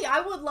 Really, I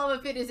would love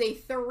if it is a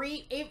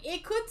 3.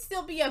 It could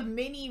still be a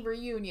mini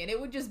reunion. It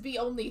would just be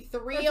only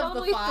 3 of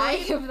the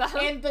 5. 3 of them.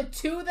 And the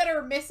 2 that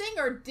are missing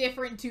are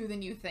different 2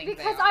 than you think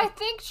Because they are. I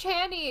think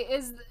Channy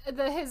is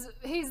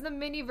he's the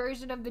mini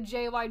version of the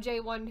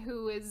JYJ one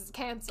who is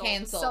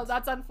canceled. So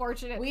that's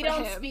unfortunate We for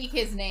don't him. speak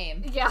his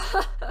name. Yeah.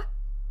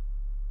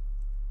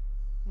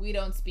 We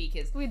don't speak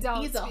his... We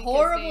don't He's a speak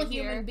horrible his name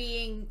human here.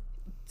 being.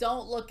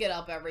 Don't look it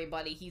up,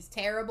 everybody. He's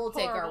terrible.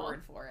 Take our Horrible.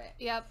 word for it.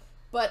 Yep.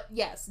 But,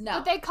 yes, no.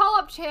 But they call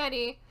up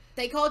Channy.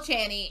 They call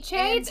Channy.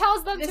 Channy and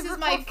tells them this to is perform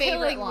my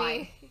favorite Killing line.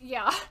 Me.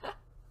 Yeah.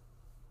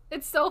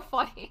 It's so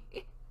funny.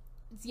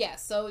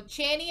 Yes, so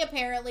Channy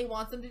apparently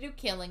wants them to do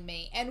Killing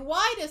Me. And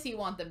why does he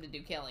want them to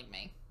do Killing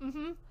Me?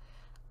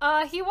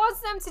 He wants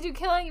them to do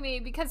Killing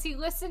Me because he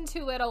listened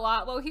to it a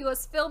lot while he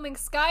was filming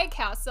Sky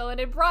Castle, and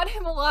it brought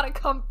him a lot of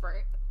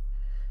comfort.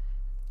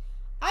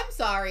 I'm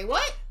sorry,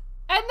 what?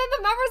 And then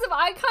the members of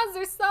Icons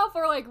themselves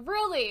were like,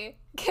 really?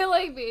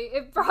 Killing Me.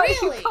 It brought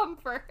you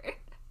comfort.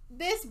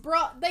 This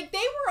brought, they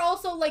were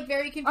also,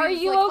 very confused. Are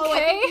you like, okay? Oh,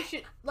 I think you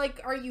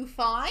should, are you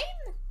fine?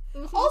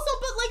 Also,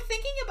 but,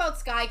 thinking about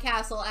Sky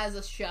Castle as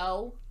a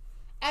show,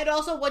 and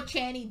also what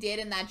Channy did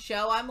in that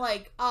show, I'm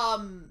like,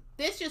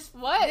 this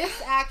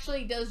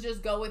actually does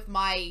just go with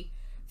my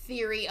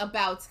theory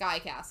about Sky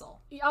Castle.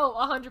 Oh,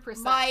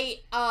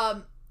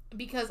 100%.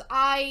 Because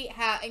I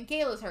have, and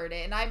Kayla's heard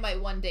it, and I might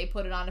one day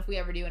put it on if we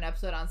ever do an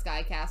episode on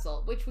Sky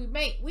Castle, which we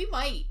might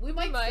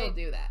still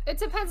do that. It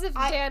depends if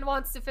Dan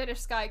wants to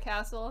finish Sky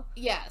Castle.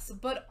 Yes,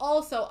 but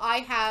also I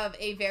have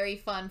a very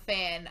fun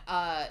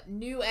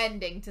new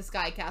ending to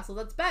Sky Castle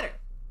that's better.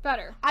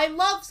 I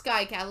love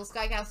Sky Castle.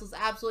 Sky Castle is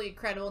absolutely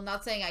incredible. I'm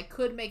not saying I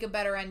could make a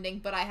better ending,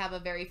 but I have a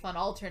very fun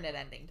alternate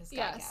ending to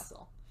Sky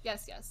Castle.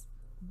 Yes.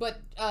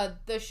 But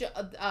the show,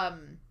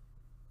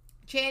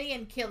 Channy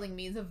and Killing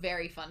Me is a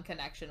very fun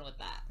connection with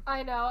that.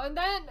 I know. And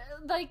then,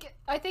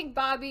 I think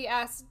Bobby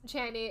asked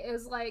Channy, it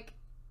was like,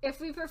 if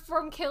we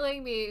perform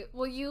Killing Me,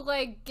 will you,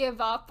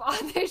 give up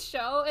on this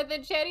show? And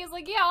then Channy's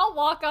like, yeah, I'll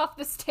walk off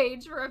the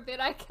stage for a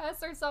bit, I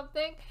guess, or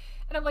something.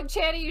 And I'm like,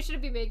 Channy, you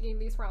shouldn't be making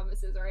these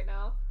promises right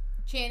now.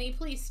 Channy,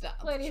 please stop.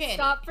 Channy,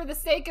 stop. For the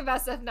sake of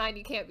SF9,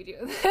 you can't be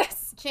doing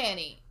this.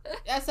 Channy,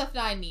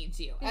 SF9 needs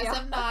you. Yeah.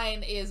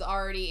 SF9 is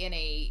already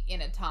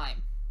in a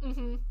time.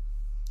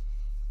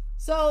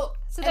 So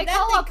they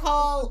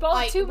call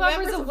both 2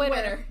 members of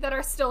Winner that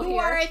are still here. Who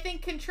are, I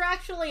think,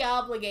 contractually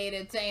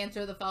obligated to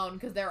answer the phone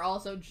because they're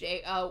also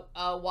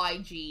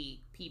YG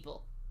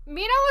people.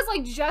 Mina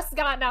was, just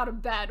gotten out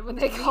of bed when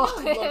they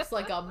called him. Looks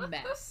like a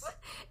mess.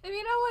 And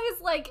Mina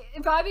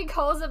is Bobby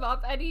calls him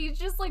up, and he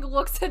just,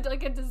 looks at, a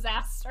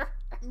disaster.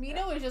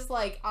 Mina was just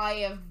I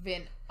have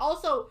been...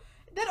 Also...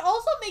 That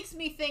also makes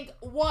me think,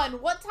 one,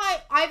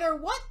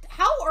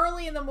 how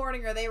early in the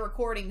morning are they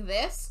recording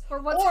this?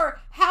 Or when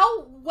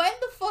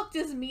the fuck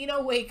does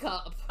Mina wake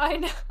up? I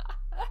know.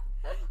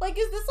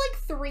 Is this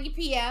 3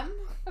 p.m.?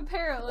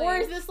 Apparently. Or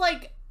is this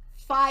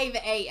 5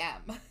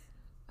 a.m.?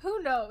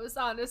 Who knows,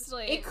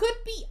 honestly. It could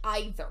be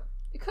either.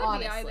 It could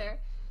be either.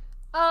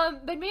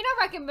 But Mina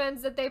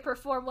recommends that they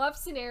perform Love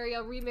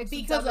Scenario remix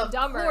with Dumb and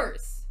Dumber. Because of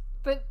course.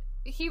 But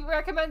he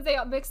recommends they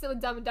mix it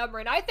with Dumb and Dumber,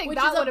 and I think Which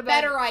that is would have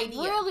been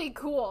idea. Really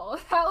cool.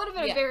 That would have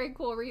been a very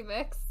cool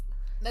remix.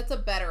 That's a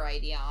better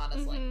idea,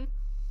 honestly.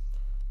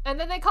 And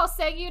then they call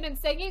Sangyun, and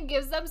Sangyun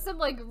gives them some,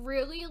 like,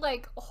 really,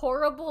 like,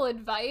 horrible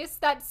advice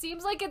that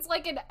seems like it's,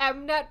 like, an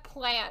Mnet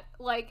plant.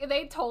 Like,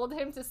 they told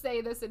him to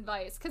say this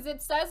advice. Because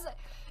it says,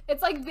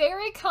 it's, like,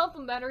 very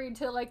complimentary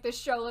to, like, the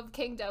show of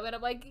Kingdom. And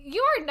I'm like,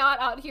 you are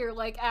not out here,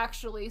 like,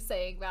 actually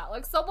saying that.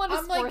 Like, someone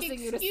is forcing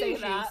you to say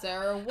that. Excuse you,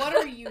 sir. What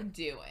are you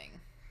doing?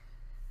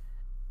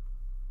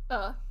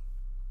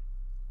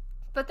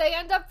 But they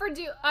end up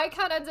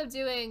iKON ends up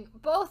doing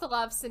both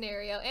Love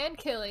Scenario and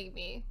Killing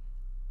Me.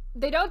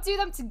 They don't do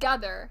them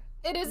together.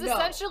 It is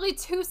essentially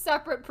two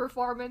separate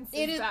performances.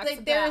 It is back like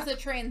to there back. is a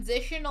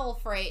transitional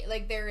phrase,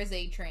 like there is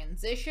a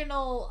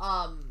transitional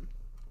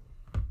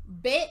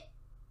bit,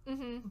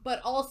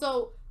 but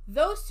also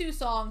those two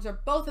songs are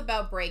both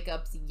about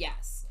breakups.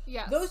 Yes,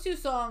 those two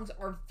songs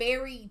are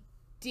very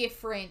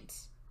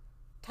different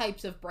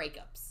types of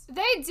breakups.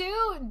 They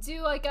do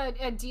like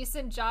a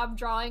decent job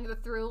drawing the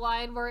through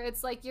line where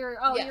it's like you're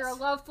a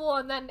love fool,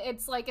 and then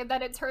it's like, and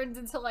then it turns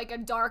into like a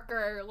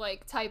darker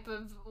like type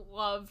of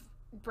love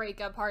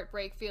breakup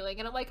heartbreak feeling,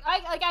 and I'm like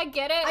I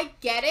get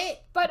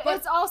it, but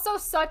it's also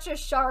such a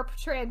sharp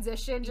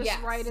transition just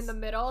right in the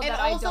middle and that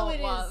I don't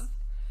love.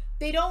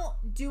 They don't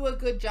do a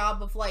good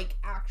job of like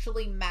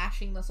actually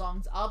mashing the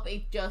songs up.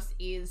 It just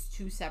is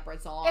two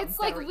separate songs. It's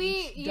like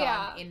each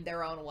done in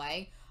their own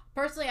way.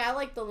 Personally, I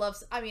like the love.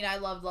 I mean, I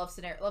love Love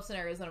Scenario. Love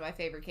Scenario is one of my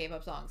favorite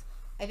K-pop songs.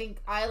 I think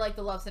I like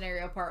the Love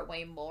Scenario part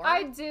way more.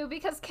 I do,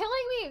 because Killing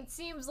Me, it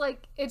seems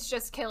like it's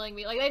just Killing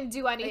Me. Like, they didn't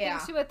do anything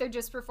to it. They're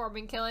just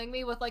performing Killing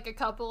Me with, like, a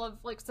couple of,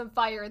 like, some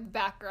fire in the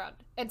background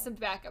and some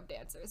backup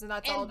dancers, and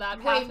that's all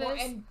that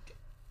happens. And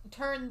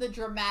turn the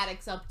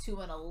dramatics up to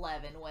an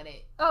 11 when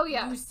it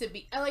used to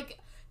be. Like,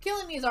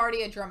 Killing Me is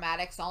already a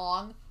dramatic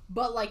song,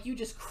 but, like, you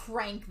just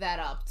crank that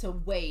up to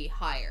way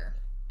higher.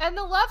 And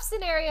the Love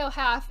Scenario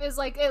half is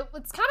like,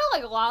 it's kind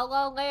of like La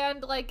La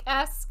Land like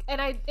esque,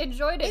 and I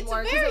enjoyed it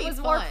more because it was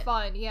more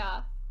fun.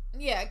 Yeah,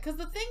 because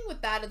the thing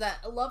with that is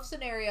that Love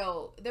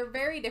Scenario, they're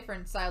very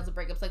different styles of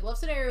breakups. Like Love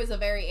Scenario is a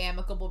very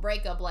amicable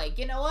breakup. Like,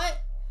 you know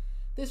what,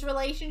 this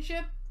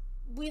relationship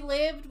we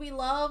lived, we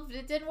loved,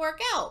 it didn't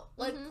work out.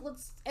 Like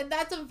and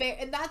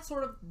that's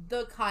sort of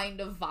the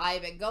kind of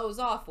vibe it goes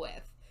off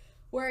with.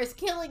 Whereas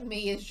Killing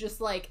Me is just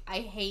like,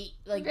 I hate,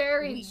 like,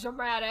 very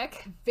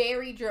dramatic.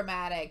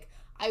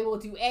 I will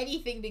do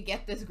anything to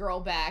get this girl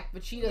back,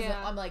 but she doesn't.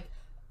 I'm like,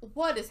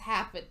 what has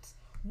happened?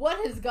 What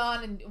has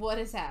gone and what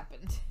has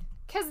happened?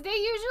 Because they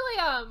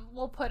usually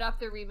will put up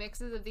the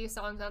remixes of these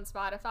songs on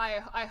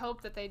Spotify. I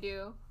hope that they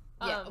do.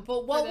 But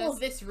what will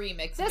this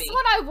remix be? This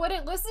one I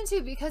wouldn't listen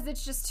to because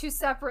it's just two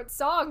separate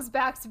songs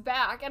back to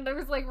back, and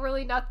there's like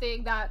really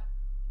nothing that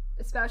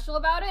special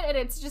about it, and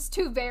it's just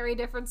two very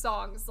different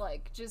songs,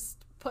 like,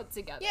 just put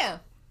together. Yeah.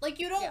 Like,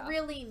 you don't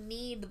really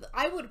need...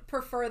 I would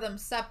prefer them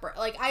separate.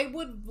 Like, I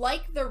would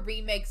like the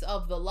remix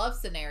of the Love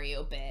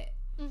Scenario bit.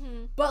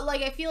 But,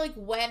 like, I feel like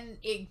when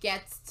it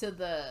gets to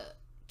the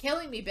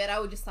Killing Me bit, I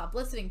would just stop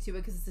listening to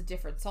it because it's a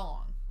different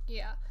song.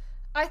 Yeah.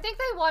 I think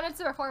they wanted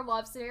to perform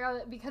Love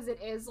Scenario because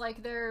it is,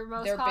 like, their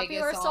most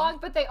popular song,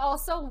 but they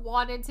also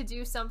wanted to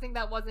do something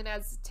that wasn't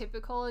as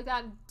typical like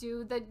that and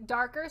do the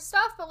darker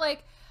stuff, but,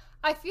 like...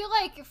 I feel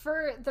like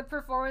for the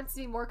performance to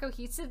be more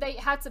cohesive, they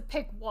had to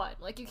pick one.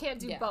 Like, you can't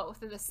do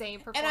both in the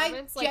same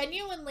performance. And I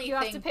genuinely think you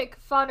have to pick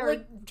fun or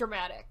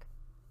dramatic.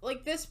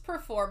 Like, this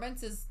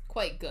performance is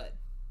quite good.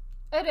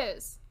 It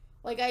is.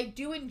 Like, I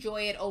do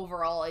enjoy it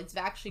overall. It's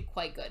actually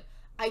quite good.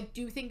 I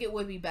do think it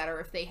would be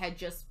better if they had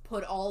just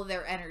put all of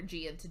their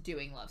energy into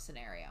doing Love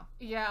Scenario.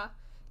 Yeah.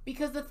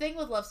 Because the thing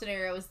with Love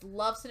Scenario is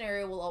Love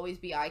Scenario will always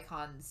be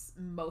iKON's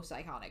most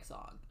iconic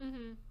song.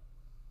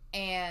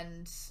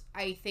 And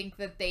I think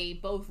that they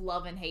both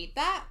love and hate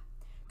that.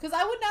 Because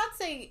I would not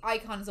say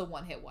iKON is a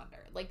one-hit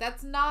wonder. Like,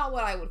 that's not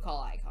what I would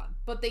call iKON.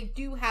 But they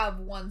do have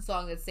one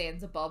song that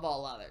stands above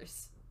all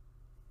others.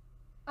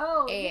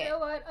 Oh, you know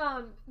what?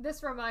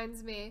 This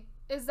reminds me.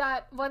 Is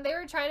that when they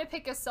were trying to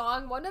pick a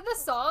song, one of the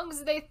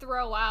songs they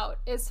throw out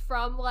is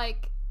from,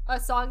 like, a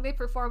song they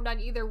performed on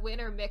either Win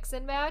or Mix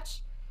and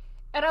Match.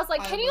 And I was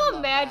like, can you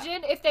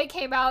imagine if they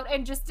came out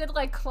and just did,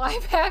 like,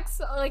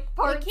 Climax, like,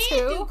 part 2? They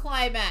can't do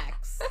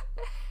Climax.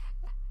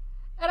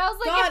 And I was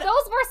like, if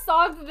those were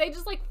songs that they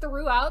just, like,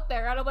 threw out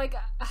there, and I'm like,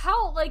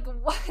 how, like,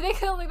 what? They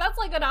could, like, that's,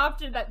 like, an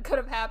option that could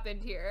have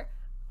happened here.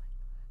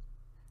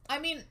 I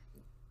mean,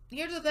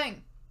 here's the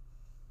thing.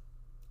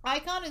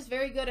 iKON is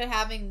very good at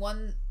having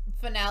one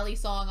finale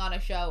song on a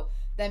show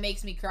that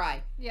makes me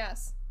cry.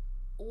 Yes.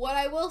 What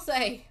I will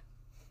say,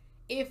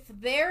 if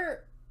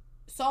their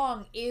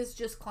song is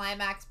just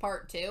Climax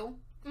Part 2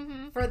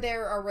 for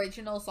their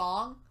original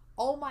song,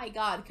 oh my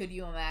god, could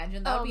you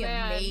imagine? That would be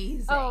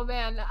amazing. Oh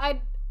man,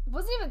 I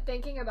wasn't even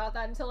thinking about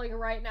that until like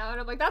right now, and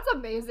I'm like, that's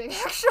amazing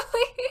actually.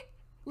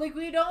 Like,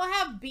 we don't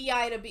have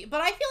B.I. to be, but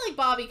I feel like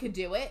Bobby could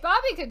do it.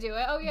 Bobby could do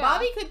it, oh yeah.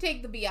 Bobby could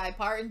take the B.I.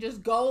 part and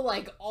just go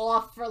like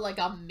off for like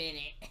a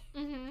minute.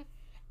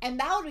 And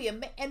that would be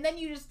and then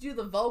you just do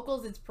the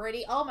vocals, it's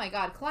pretty. Oh my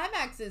god,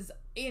 Climax is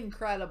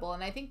incredible,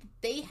 and I think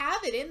they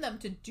have it in them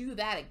to do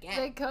that again.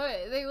 They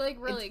could. They like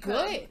really it's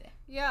could. Good.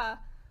 Yeah.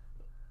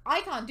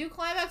 Icon, do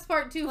Climax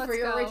Part 2 Let's for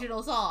your go.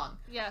 original song.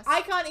 Yes.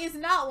 Icon is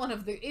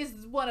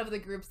one of the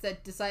groups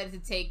that decided to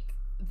take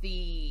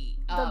the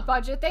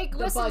budget. They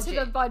listen to the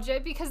budget.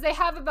 budget because they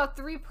have about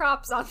 3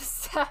 props on the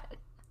set.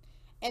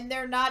 And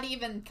they're not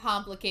even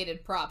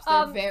complicated props.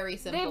 They're very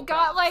simple. They've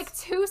got props. like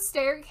 2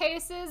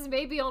 staircases,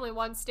 maybe only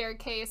 1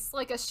 staircase,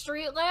 like a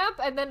street lamp,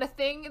 and then a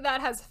thing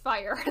that has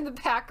fire in the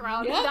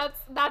background. Yep.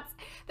 And that's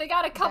they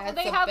got a couple.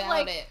 That's they have about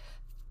like it.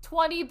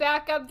 20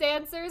 backup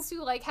dancers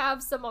who like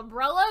have some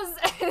umbrellas.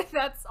 And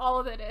that's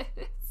all that it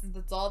is.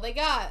 That's all they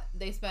got.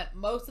 They spent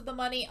most of the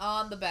money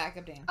on the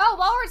backup dancers. Oh,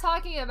 while we're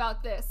talking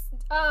about this,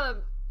 I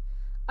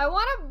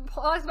want to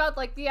talk about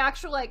like the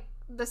actual like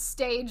the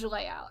stage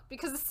layout,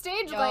 because the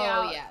stage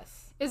layout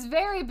yes. is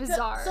very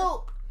bizarre.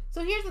 So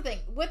here's the thing.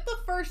 With the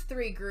first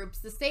 3 groups,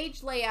 the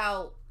stage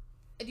layout...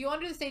 Do you want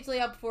to do the stage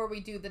layout before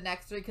we do the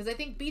next 3? Because I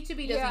think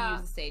B2B doesn't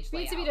use the stage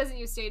layout. B2B doesn't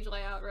use stage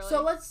layout, really.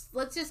 So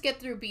let's just get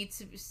through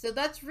B2B. So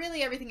that's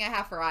really everything I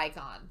have for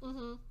Icon.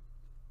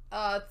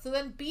 Mm-hmm. So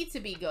then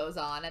B2B goes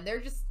on, and they're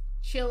just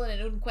chilling in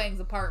Eunkwang's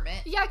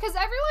apartment. Yeah, because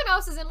everyone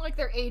else is in like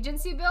their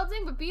agency building,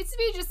 but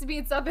B2B just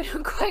meets up in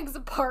Eunkwang's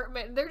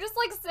apartment. They're just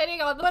like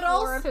sitting on the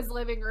floor of his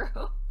living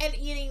room. And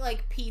eating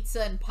like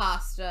pizza and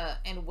pasta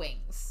and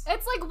wings.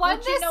 It's like when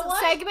But you this know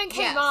what? segment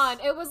came Yes. on,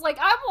 it was like,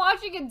 I'm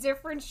watching a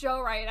different show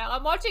right now.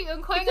 I'm watching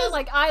Eunkwang and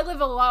like I Live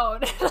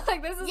Alone.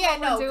 Like this is what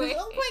we're doing.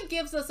 because Eunkwang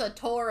gives us a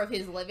tour of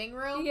his living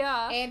room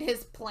and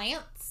his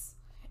plants.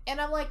 And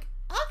I'm like,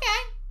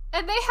 okay.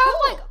 And they have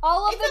Cool. like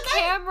all of It's the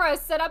a nice- cameras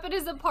set up in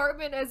his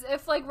apartment as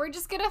if like we're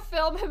just gonna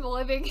film him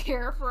living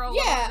here for a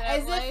little bit.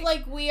 As if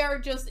like we are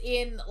just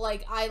in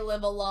like I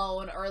Live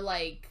Alone or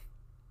like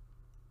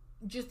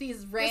just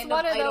these random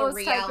one of idol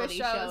those type of reality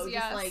shows, shows.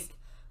 yes. Just like,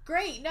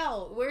 great,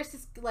 no, where's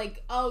this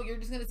like, oh, you're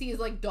just gonna see his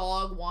like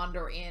dog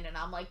wander in, and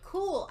I'm like,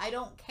 cool, I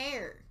don't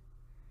care.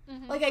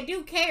 Mhm. Like, I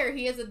do care.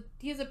 He has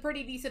a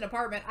pretty decent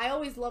apartment. I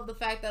always love the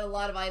fact that a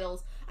lot of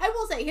idols... I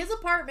will say, his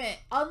apartment,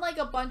 unlike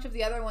a bunch of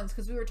the other ones,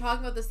 because we were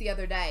talking about this the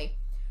other day,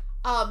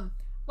 I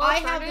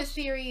have this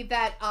theory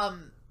that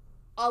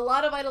a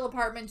lot of idol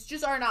apartments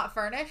just are not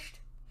furnished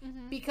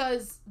Mhm.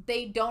 because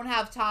they don't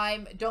have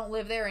time, don't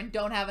live there, and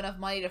don't have enough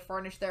money to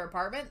furnish their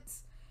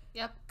apartments.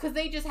 Yep. Because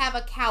they just have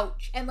a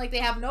couch, and, like, they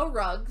have no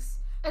rugs.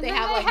 And They then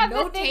have, they like, have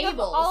no the thing of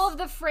tables. all of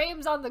the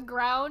frames on the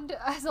ground.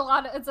 As a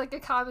lot of, it's like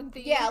a common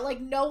theme. Yeah, like,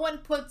 no one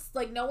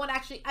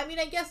actually... I mean,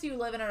 I guess you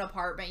live in an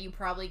apartment, you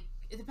probably...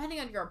 Depending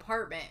on your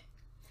apartment,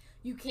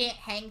 you can't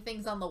hang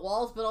things on the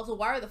walls, but also,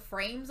 why are the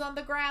frames on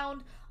the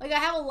ground? Like, I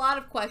have a lot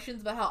of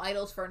questions about how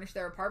idols furnish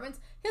their apartments.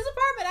 His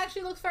apartment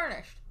actually looks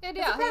furnished. And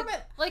His yeah,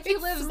 apartment, like he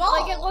it's lives, small,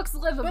 like it looks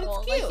livable. but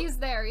it's cute. Like he's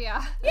there,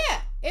 yeah.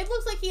 Yeah, it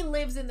looks like he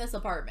lives in this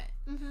apartment.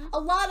 Mm-hmm. A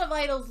lot of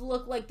idols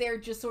look like they're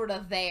just sort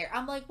of there.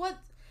 I'm like, what?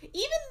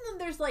 Even when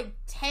there's like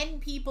 10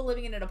 people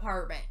living in an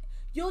apartment,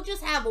 you'll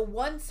just have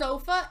one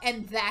sofa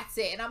and that's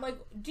it. And I'm like,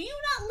 do you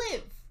not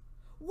live?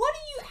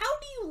 How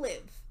do you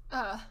live?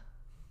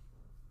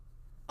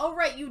 Oh,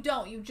 right, you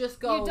don't. You just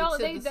go. You don't.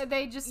 to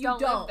They just you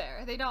don't live don't.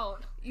 there. They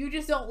don't. You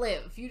just don't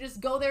live. You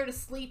just go there to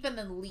sleep and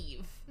then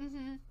leave.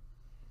 Mm-hmm.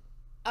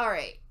 All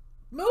right,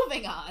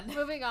 moving on.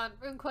 Moving on.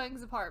 In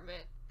Kwang's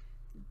apartment.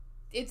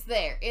 It's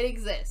there. It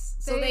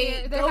exists. So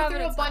They're they go having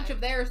through a a bunch time.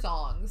 of their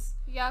songs.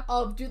 Yep.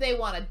 Of do they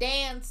want to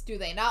dance? Do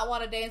they not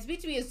want to dance?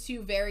 B2B has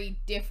 2 very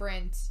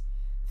different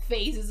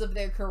phases of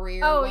their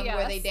career. Oh, one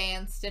where they yes.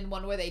 danced and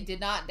one where they did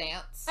not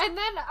dance. And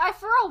then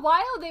for a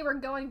while they were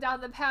going down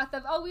the path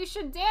of, oh, we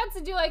should dance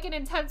and do like an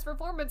intense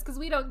performance because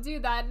we don't do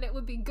that and it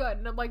would be good.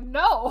 And I'm like,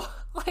 no,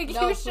 like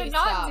No, you should please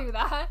not stop. do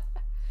that.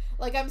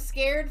 Like, I'm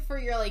scared for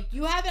your, like,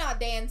 you have not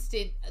danced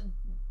in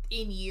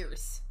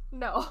years.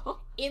 No.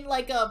 In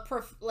like a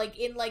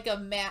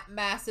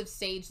massive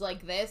stage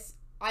like this,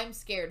 I'm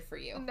scared for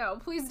you. No,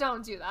 please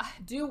don't do that.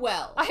 Do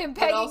well. I am but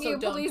begging also you,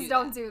 please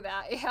don't do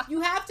that. Yeah. You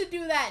have to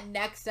do that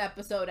next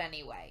episode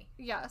anyway.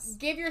 Yes.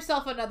 Give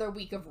yourself another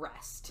week of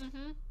rest.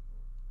 Mm-hmm.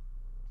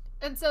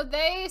 And so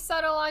they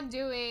settle on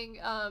doing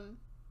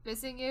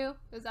Missing You.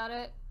 Is that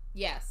it?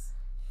 Yes.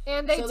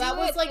 And they so do that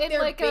was it like in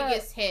their like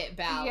biggest hit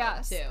ballad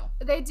yes.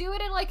 too. They do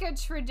it in like a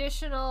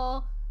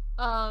traditional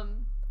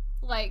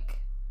like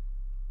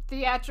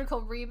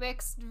theatrical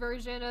remixed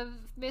version of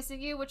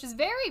Missing You, which is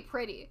very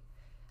pretty.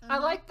 I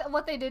like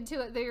what they did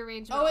to it, the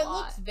arrangement. Oh, a it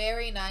lot. looks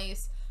very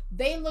nice.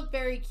 They look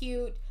very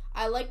cute.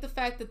 I like the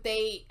fact that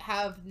they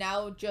have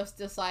now just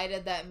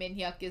decided that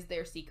Minhyuk is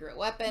their secret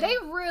weapon. They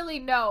really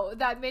know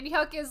that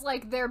Minhyuk is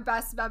like their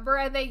best member,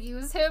 and they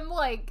use him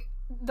like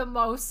the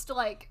most,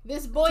 like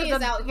This boy to is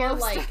the out here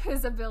most like of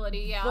his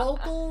ability. Yeah,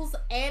 vocals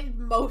and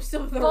most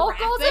of the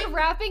vocals rapping. and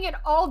rapping and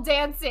all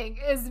dancing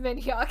is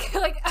Minhyuk.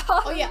 Like,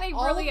 Oh yeah, they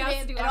all really of have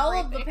it, to do and all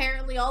of everything.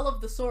 apparently all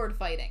of the sword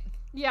fighting,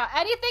 Yeah,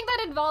 anything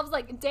that involves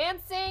like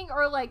dancing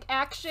or like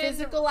action,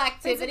 physical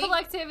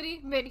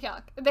activity.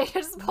 Minhyuk. They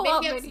just pull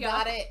out Minhyuk's Minhyuk.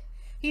 got it.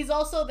 He's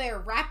also there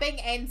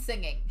rapping and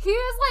singing. He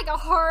is like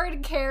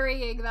hard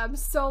carrying them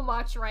so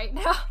much right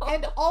now.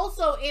 And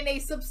also in a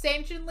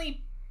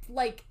substantially,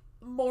 like,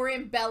 more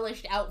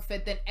embellished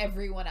outfit than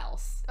everyone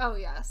else. oh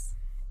yes.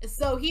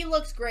 So he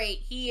looks great.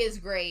 He is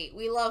great.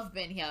 We love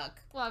Minhyuk.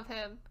 Love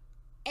him.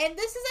 And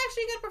this is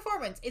actually a good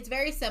performance. It's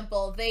very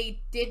simple.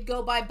 They did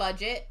go by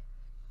budget.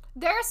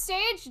 Their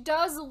stage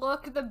does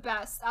look the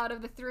best out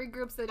of the three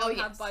groups that don't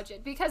have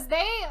budget, because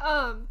they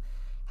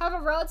have a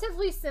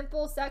relatively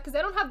simple set, because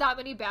they don't have that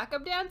many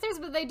backup dancers,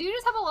 but they do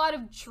just have a lot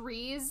of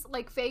trees,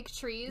 like fake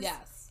trees.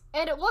 Yes.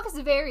 And it looks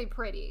very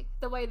pretty,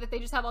 the way that they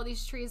just have all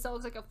these trees, so it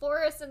looks like a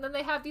forest, and then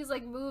they have these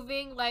like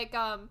moving like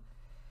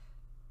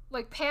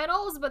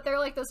panels, but they're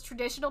like those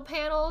traditional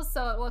panels,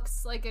 so it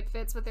looks like it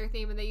fits with their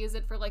theme, and they use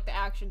it for like the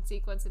action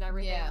sequence and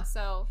everything. Yeah.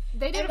 So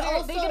they did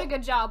they did a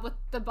good job with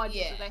the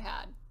budget that they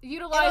had.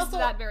 Utilized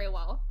that very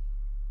well.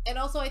 And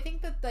also I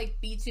think that like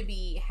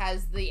BTOB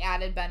has the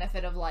added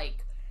benefit of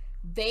like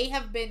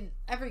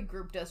every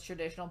group does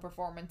traditional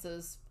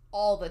performances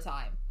all the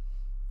time.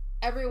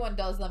 Everyone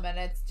does them, and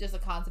it's just a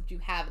concept you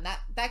have, and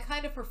that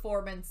kind of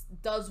performance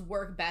does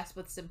work best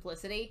with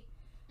simplicity.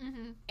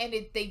 Mm-hmm. And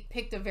they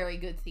picked a very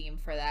good theme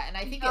for that, and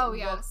I think it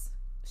looks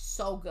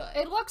so good.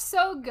 It looks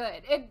so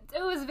good. It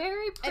was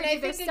very pretty.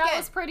 Their set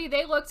was pretty.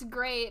 They looked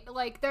great.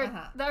 Like the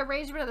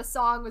arrangement of the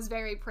song was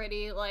very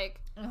pretty. Like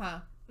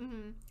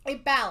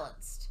it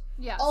balanced.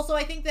 Yeah. Also,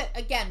 I think that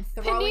again,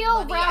 throwing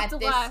money at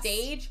this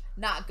stage,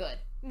 not good.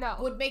 No,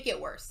 would make it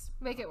worse.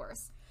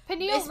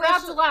 Peniel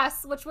rapped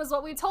less, which was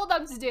what we told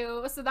them to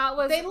do, so that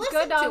was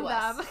good on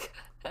them.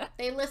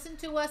 They listened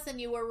to us, and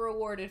you were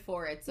rewarded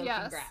for it, so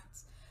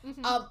congrats.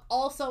 Mm-hmm.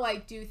 Also, I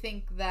do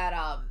think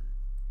that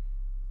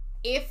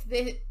if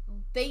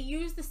they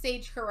use the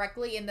stage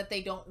correctly, in that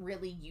they don't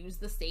really use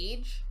the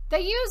stage.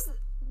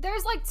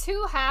 There's like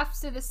two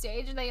halves to the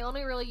stage, and they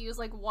only really use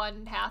like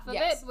one half of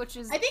it, which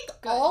is I think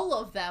good.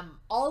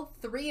 all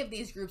three of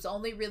these groups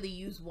only really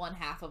use one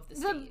half of the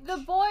stage.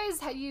 The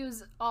boys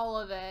use all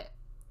of it.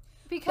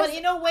 But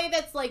in a way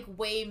that's like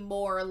way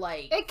more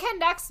like it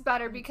connects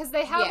better, because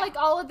they have like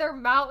all of their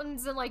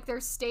mountains and like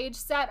their stage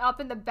set up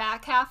in the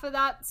back half of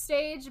that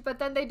stage, but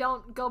then they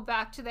don't go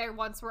back to there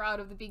once we're out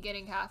of the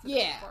beginning half of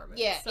the performance.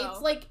 Yeah, so. It's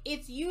like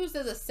it's used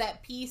as a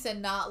set piece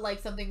and not like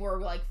something where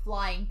we're like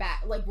flying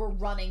back, like we're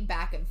running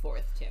back and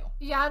forth to.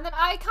 Yeah, and then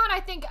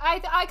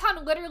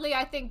Icon literally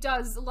I think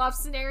does Love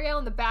Scenario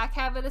in the back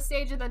half of the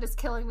stage, and then just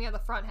Killing Me on the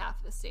front half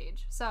of the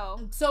stage. So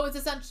it's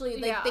essentially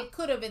like they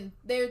could have been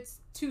there's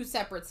two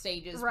separate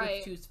stages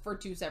for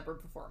two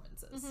separate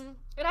performances. Mm-hmm.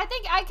 And I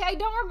think I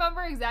don't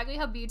remember exactly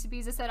how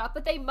BTOB's is set up,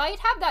 but they might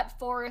have that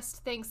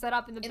forest thing set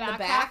up in the back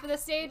half of the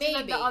stage, and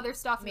then the other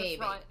stuff in the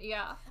front.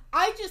 Yeah.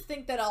 I just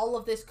think that all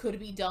of this could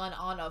be done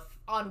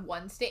on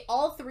one stage.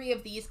 All three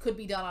of these could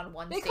be done on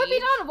one stage. They could be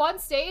done on one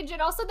stage,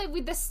 and also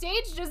the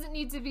stage doesn't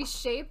need to be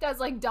shaped as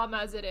like dumb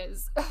as it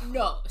is.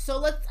 No.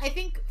 So I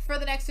think for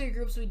the next three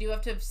groups, we do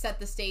have to set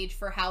the stage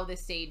for how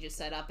this stage is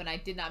set up, and I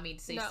did not mean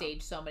to say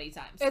stage so many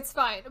times. It's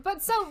fine.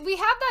 But so we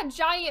have that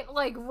giant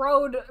like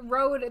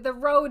the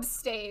road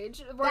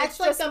stage where that's it's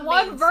like just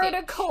one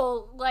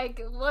vertical like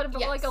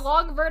a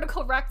long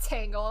vertical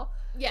rectangle.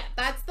 Yeah,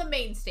 that's the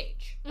main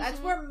stage.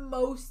 That's where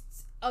most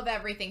of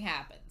everything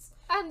happens.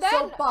 And then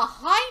so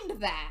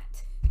behind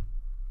that,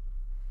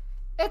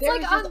 it's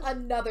there's like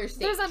another stage.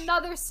 There's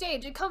another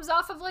stage. It comes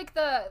off of like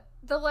the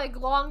like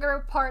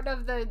longer part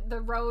of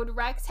the road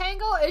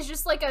rectangle is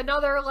just like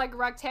another like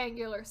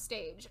rectangular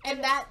stage.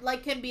 And that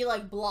like can be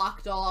like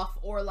blocked off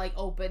or like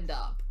opened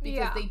up,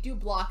 because they do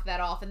block that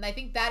off. And I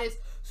think that is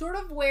sort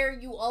of where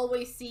you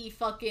always see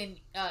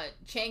fucking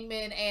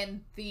Changmin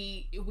and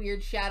the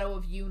weird shadow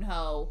of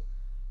Yoonho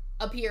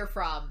appear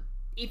from.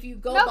 If you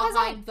go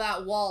behind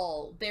that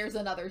wall, there's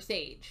another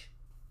stage.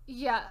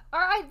 Yeah. Or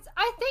I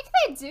think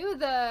they do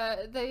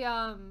the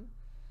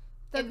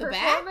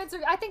performance.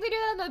 I think they do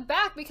that in the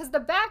back, because the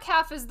back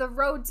half is the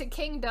Road to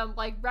Kingdom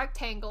like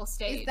rectangle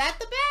stage. Is that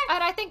the back?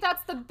 And I think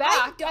that's the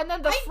back, and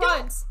then the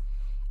front.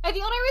 And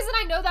the only reason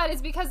I know that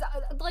is because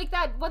like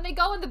that when they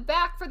go in the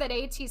back for that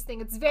ATEEZ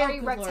thing, it's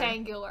very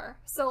rectangular. Lord.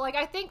 So like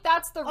I think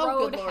that's the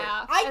road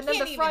half, and then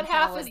the front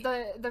half is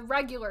the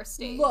regular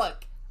stage.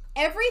 Look.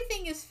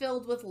 Everything is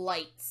filled with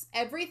lights.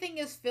 Everything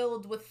is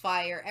filled with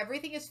fire.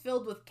 Everything is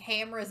filled with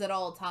cameras at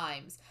all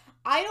times.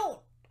 I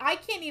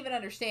can't even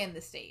understand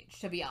this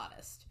stage, to be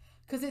honest.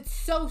 Because it's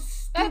so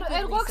stupid.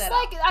 It looks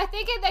like, I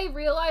think they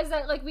realize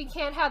that, like, we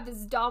can't have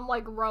this dumb,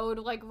 like, road,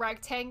 like,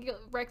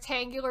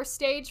 rectangular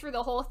stage for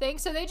the whole thing.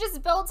 So they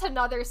just built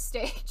another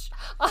stage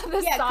on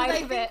the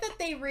side of it. I think that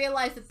they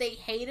realized that they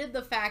hated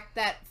the fact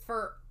that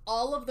for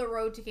all of the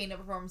Road to Kingdom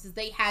performances,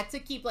 they had to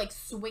keep like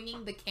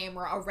swinging the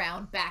camera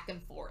around back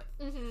and forth.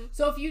 Mm-hmm.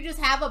 So if you just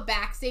have a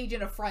backstage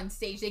and a front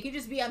stage, they could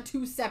just be on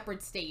two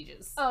separate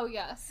stages. Oh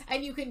yes,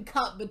 and you can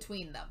cut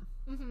between them.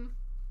 Mm-hmm.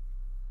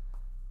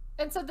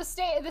 And so the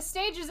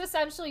stage is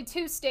essentially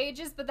two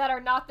stages, but that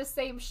are not the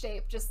same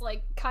shape, just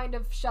like kind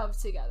of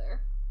shoved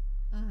together.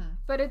 Mm-hmm.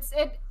 But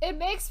it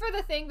makes for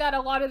the thing that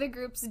a lot of the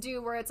groups do,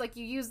 where it's like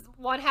you use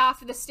one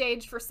half of the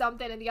stage for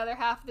something and the other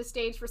half of the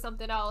stage for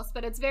something else,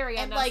 but it's very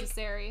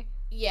unnecessary.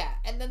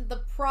 And then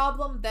the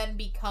problem then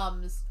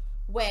becomes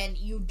when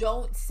you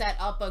don't set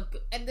up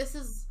and this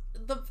is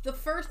the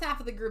first half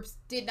of the groups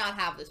did not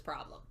have this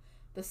problem.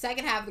 the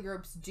second half of the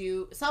groups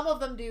do. Some of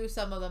them do,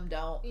 some of them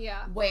don't.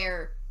 Yeah.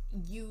 Where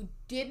you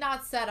did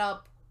not set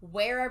up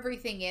where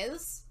everything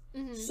is.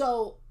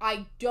 So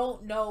I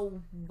don't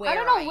know where I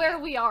don't know where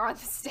we are on the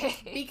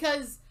stage.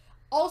 Because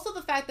also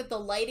the fact that the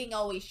lighting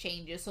always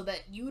changes so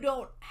that you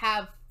don't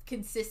have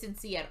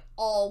consistency at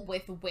all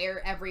with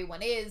where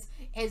everyone is.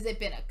 Has it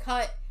been a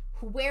cut?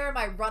 Where am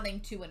I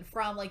running to and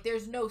from? Like,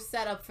 there's no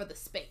setup for the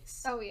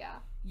space. Oh, yeah.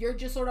 You're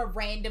just sort of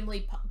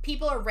randomly...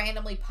 People are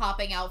randomly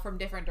popping out from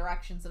different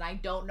directions, and I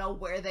don't know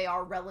where they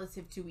are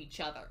relative to each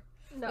other.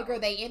 No. Like, are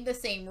they in the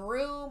same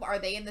room? Are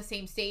they in the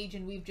same stage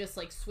and we've just,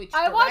 like, switched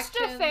I directions?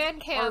 watched a fan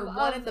cam Or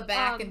one of, in the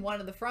back and one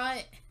in the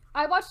front?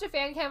 I watched a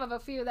fan cam of a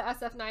few of the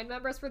SF9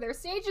 members for their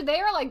stage, and they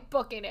are, like,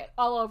 booking it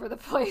all over the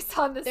place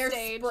on the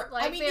stage.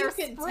 Like, I mean, you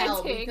can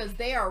tell because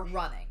they are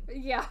running.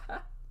 Yeah.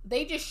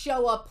 They just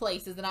show up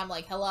places, and I'm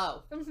like,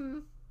 hello.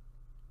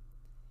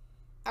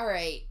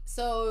 Alright,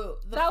 so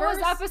that was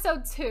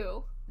episode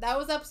 2. That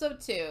was episode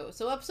 2.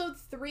 So episode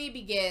 3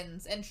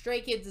 begins, and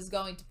Stray Kids is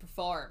going to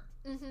perform.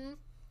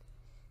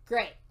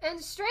 Great. And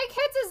Stray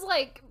Kids is,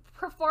 like,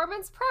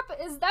 performance prep.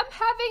 Is them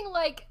having,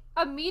 like,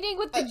 a meeting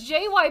with the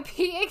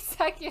JYP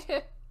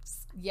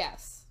executives?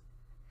 Yes.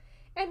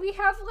 And we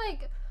have,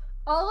 like,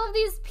 all of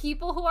these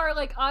people who are,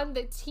 like, on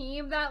the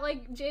team that,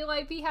 like,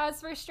 JYP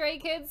has for Stray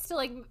Kids to,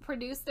 like,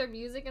 produce their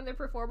music and their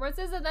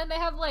performances, and then they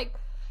have, like,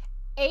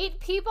 8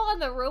 people in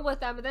the room with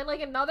them, and then,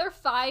 like, another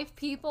 5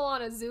 people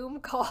on a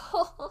Zoom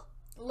call.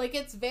 Like,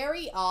 it's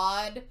very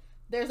odd.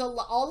 There's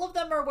all of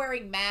them are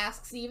wearing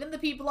masks, even the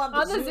people on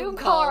the Zoom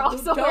call are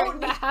also wearing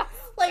masks.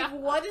 Like,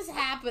 what is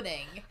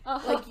happening?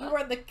 Like, you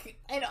are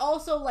and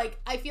also, like,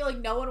 I feel like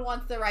no one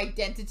wants their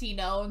identity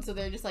known, so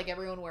they're just like,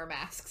 everyone wear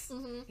masks.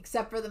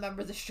 Except for the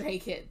members of Stray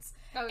Kids.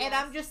 Oh, and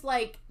I'm just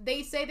like,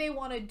 they say they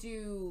want to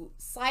do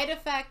Side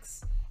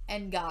Effects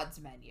and God's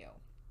Menu.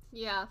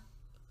 Yeah.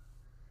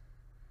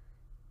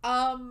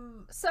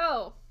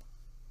 So,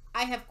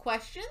 I have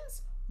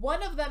questions.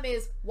 One of them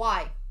is,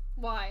 why?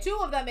 Why? 2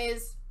 of them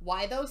is,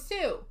 why those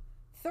 2?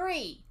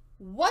 3,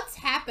 what's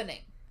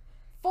happening?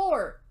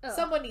 4,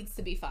 someone needs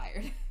to be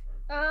fired.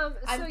 I'm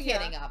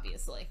kidding,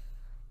 obviously.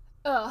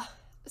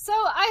 So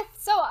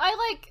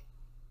I like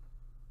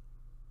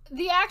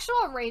the actual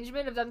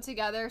arrangement of them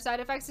together, Side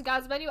Effects and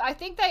God's Menu. I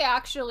think they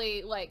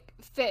actually, like,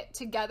 fit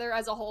together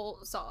as a whole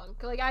song.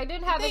 Like, I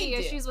didn't have any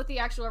issues with the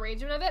actual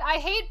arrangement of it. I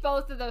hate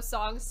both of those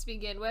songs to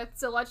begin with,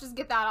 so let's just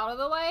get that out of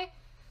the way.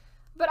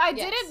 But I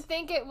didn't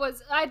think it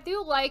was... I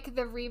do like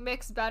the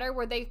remix better,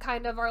 where they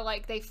kind of are,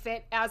 like, they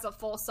fit as a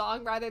full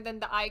song, rather than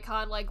the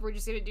Icon, like, we're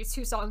just gonna do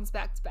 2 songs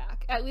back to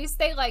back. At least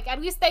they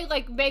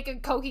make a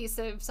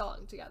cohesive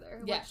song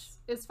together, which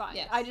is fine.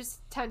 Yes. I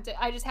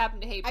just happen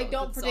to hate both I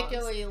don't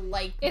particularly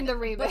like... in the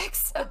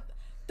remix.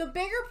 The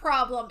bigger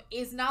problem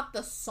is not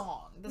the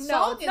song. The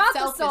song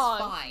itself is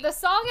fine. The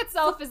song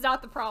itself is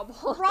not the problem.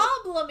 The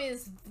problem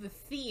is the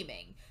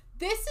theming.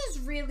 This is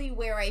really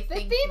where I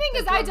think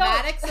the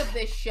dramatics of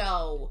this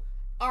show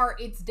are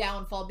its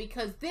downfall,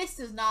 because this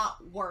does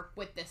not work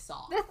with this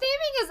song. The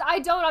theming is, I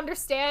don't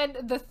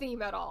understand the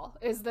theme at all,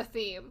 is the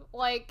theme.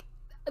 Like,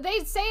 they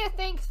say a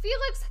thing,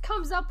 Felix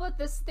comes up with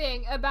this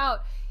thing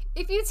about,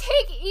 if you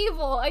take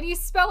evil and you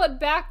spell it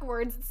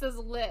backwards, it says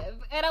live.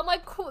 And I'm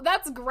like, cool,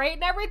 that's great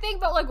and everything,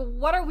 but, like,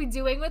 what are we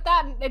doing with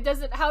that? And it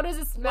doesn't, how does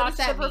this match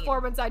the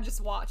performance I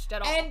just watched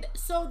at all? And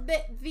so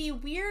the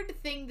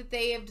weird thing that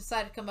they have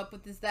decided to come up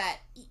with is that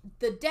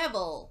the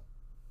devil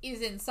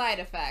is in Side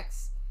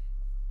Effects.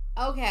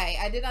 Okay,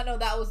 I did not know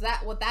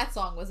what that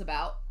song was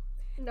about.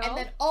 No. And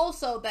then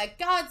also that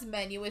God's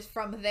Menu is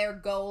from their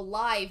Go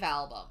Live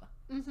album.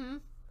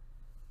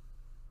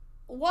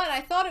 One,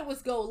 I thought it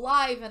was Go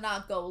Live and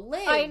not Go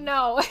Live. I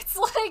know. It's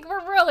like,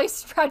 we're really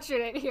stretching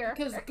it here.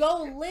 Because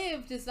Go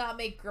Live does not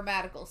make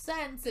grammatical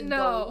sense, and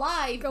Go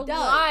Live does.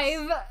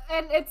 Live,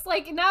 and it's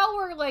like, now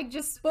we're like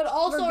just... But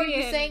also, are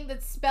you saying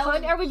that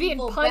spelling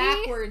evil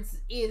backwards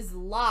is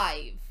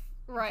live?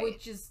 Right.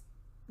 Which is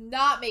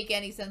not make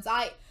any sense.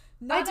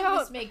 None of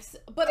this makes...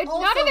 But none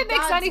also, of it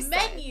makes God's any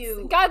Menu...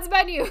 sense. God's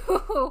Menu...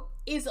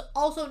 is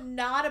also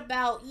not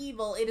about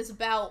evil. It is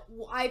about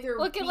either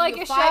looking like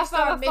a chef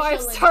on a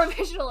 5-star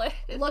Michelin.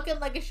 Looking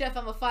like a chef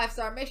on a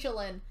 5-star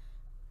Michelin.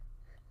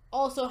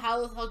 Also,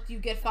 how the hell do you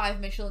get 5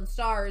 Michelin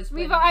stars?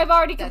 I've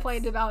already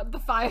complained about the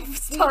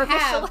 5-star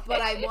Michelin.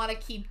 But I want to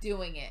keep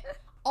doing it.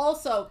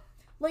 Also,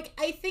 like,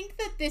 I think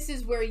that this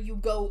is where you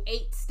go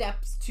 8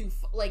 steps to,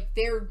 like,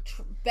 they're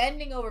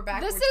bending over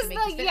backwards. This is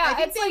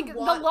it's like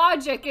the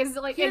logic is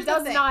like, it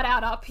does not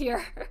add up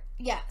here.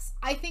 Yes,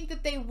 I think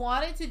that they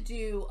wanted to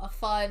do a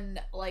fun,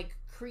 like,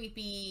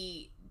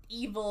 creepy,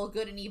 evil,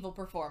 good and evil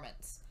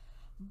performance.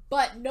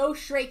 But no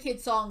Stray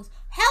Kids songs.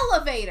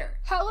 Hellevator!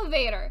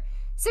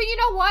 So you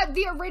know what?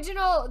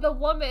 The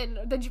woman,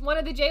 one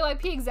of the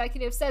JYP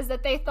executives says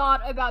that they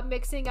thought about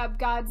mixing up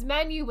God's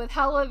Menu with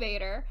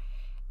Hellevator.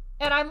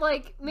 And I'm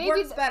like,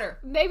 maybe better.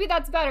 Maybe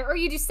that's better. Or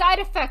you do Side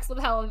Effects with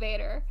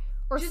Hellevator.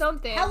 Or just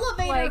something.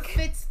 Hellevator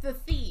fits the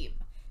theme.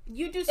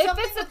 You do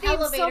something with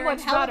Hellevator, so much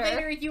and Hellevator,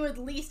 better. you at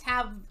least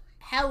have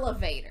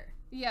Hellevator.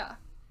 Yeah.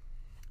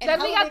 And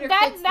then we got Elevator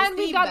that. fits Then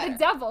the we theme got better. the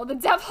devil. The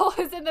devil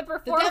is in the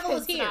performance devil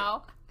is here.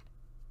 now.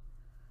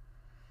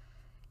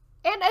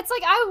 And it's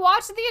like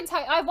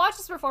I watched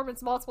this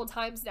performance multiple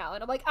times now,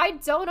 and I'm like, I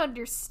don't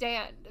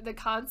understand the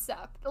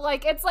concept.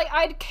 Like, it's like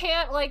I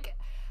can't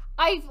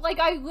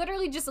I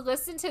literally just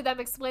listen to them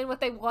explain what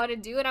they want to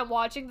do, and I'm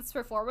watching this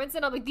performance,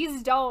 and I'm like,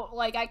 these don't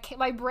I can't.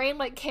 My brain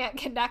can't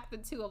connect the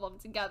two of them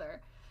together.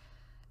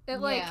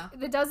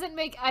 It doesn't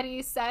make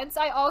any sense.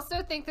 I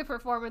also think the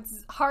performance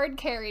is hard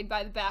carried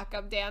by the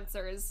backup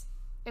dancers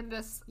in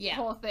this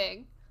whole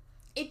thing.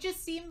 It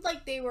just seemed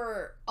like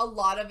a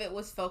lot of it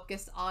was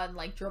focused on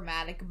like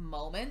dramatic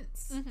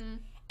moments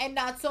and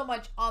not so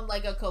much on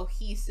like a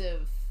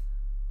cohesive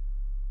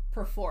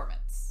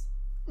performance.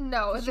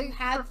 No, you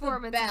had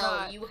the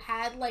bell, you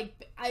had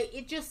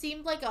it just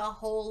seemed like a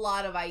whole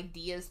lot of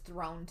ideas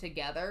thrown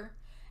together,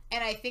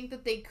 and I think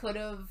that they could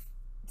have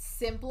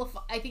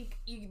simplified. I think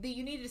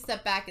you need to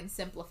step back and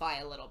simplify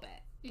a little bit.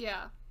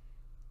 Yeah,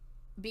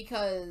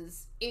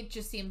 because it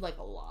just seemed like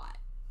a lot.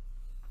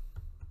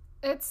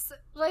 It's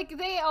like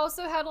they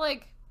also had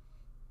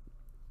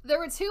there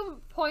were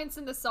 2 points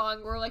in the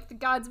song where the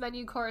God's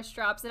Menu chorus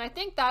drops, and I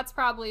think that's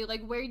probably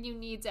where you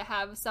need to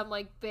have some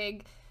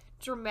big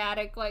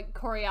dramatic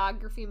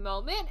choreography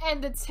moment,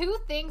 and the 2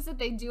 things that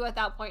they do at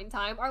that point in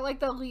time are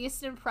the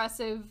least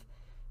impressive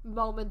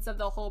moments of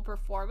the whole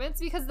performance,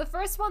 because the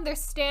first one, they're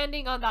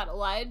standing on that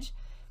ledge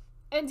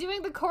and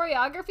doing the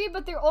choreography,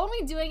 but they're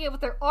only doing it with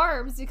their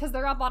arms because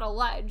they're up on a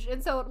ledge,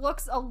 and so it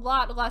looks a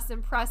lot less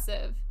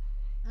impressive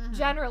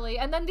generally.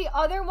 And then the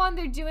other one,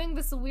 they're doing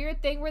this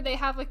weird thing where they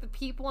have the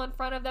people in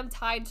front of them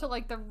tied to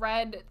the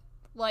red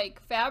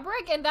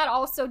fabric, and that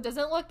also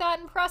doesn't look that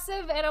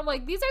impressive, and I'm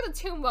like, these are the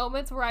 2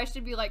 moments where I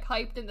should be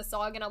hyped in the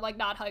song, and I'm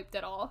not hyped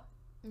at all.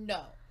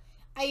 No.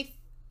 It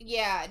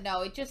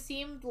just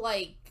seemed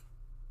like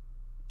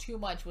too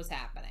much was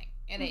happening,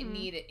 and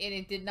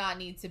it did not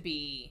need to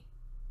be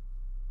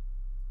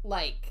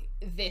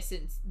this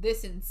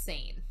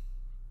insane.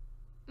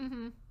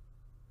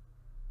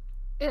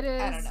 It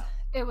is. I don't know.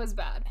 It was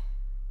bad.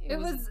 It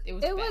was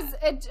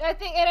bad.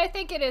 I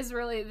think it is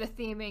really the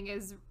theming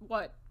is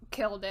what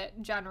killed it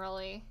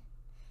generally.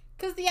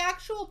 Because the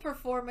actual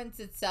performance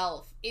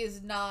itself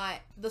is not...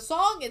 The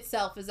song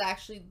itself is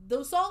actually...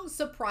 Those songs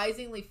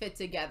surprisingly fit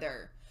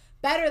together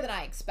better than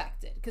I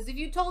expected. Because if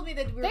you told me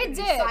that we were going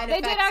to do Side They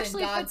Effects did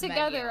actually and fit God's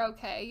together Menu,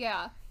 okay,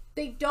 yeah.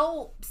 They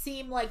don't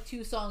seem like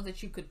 2 songs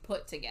that you could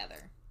put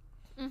together.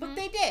 But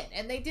they did,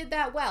 and they did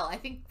that well. I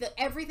think that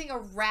everything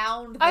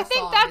around the I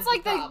think song that's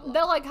is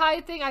the high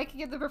thing I can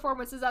give the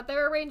performance is that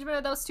their arrangement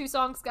of those 2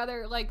 songs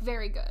together,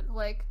 very good.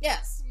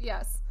 Yes.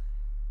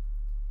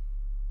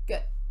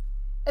 Good.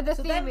 The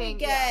so theming,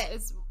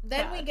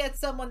 then we get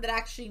someone that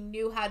actually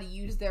knew how to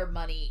use their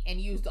money and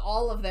used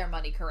all of their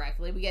money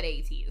correctly. We get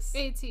ATEEZ.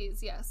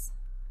 ATEEZ, yes.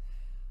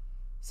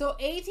 So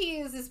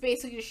ATEEZ is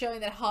basically just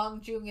showing that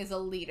Hong Jung is a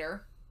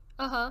leader.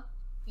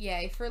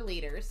 Yay for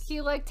leaders. He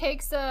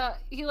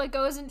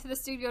goes into the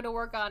studio to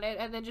work on it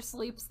and then just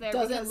sleeps there.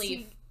 Doesn't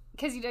leave.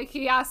 Because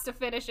he has to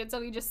finish it, so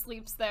he just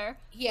sleeps there.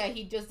 Yeah,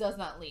 he just does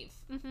not leave.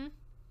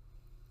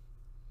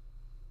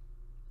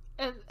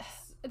 And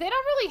they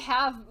don't really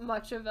have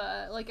much of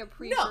a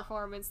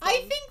pre-performance thing.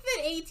 I think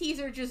that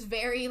ATEEZ are just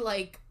very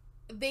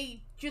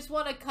they just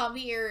want to come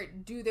here,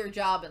 do their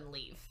job, and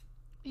leave.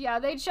 Yeah,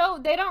 they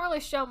don't really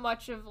show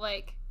much of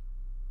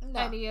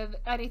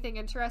anything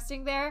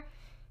interesting there.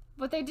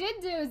 What they did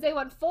do is they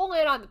went full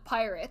in on the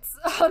pirates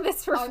on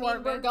this performance. I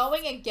mean, we're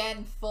going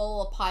again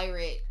full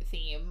pirate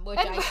theme, which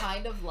I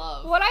kind of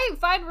love. What I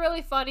find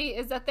really funny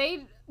is that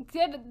they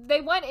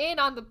went in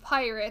on the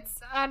pirates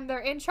on their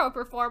intro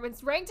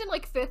performance, ranked in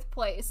 5th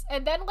place,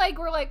 and then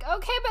we're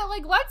okay,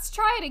 but let's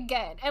try it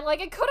again, and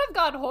it could have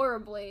gone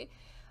horribly,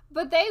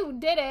 but they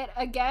did it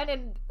again,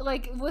 and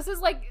this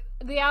is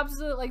the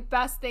absolute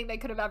best thing they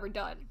could have ever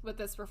done with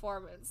this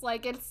performance.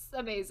 It's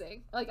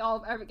amazing.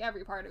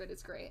 Every part of it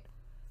is great.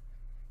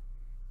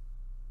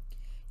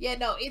 Yeah,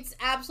 no, it's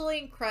absolutely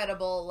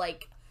incredible.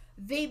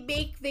 They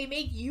make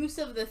use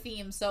of the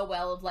theme so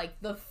well. Of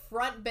the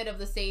front bit of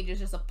the stage is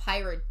just a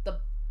pirate, the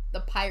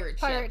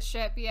pirate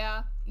ship,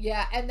 yeah,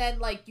 and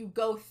then you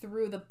go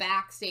through the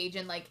backstage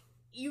and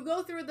you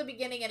go through the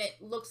beginning and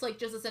it looks like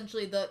just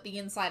essentially the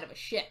inside of a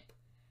ship,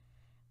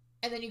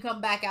 and then you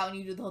come back out and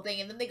you do the whole thing,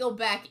 and then they go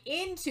back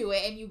into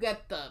it and you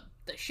get the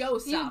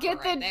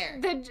showstopper there.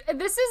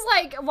 This is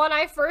when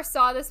I first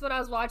saw this when I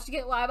was watching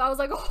it live, I was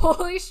like,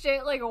 holy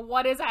shit,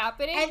 what is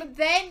happening? And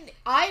then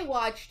I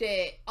watched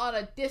it on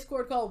a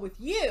Discord call with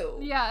you.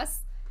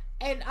 Yes.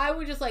 And I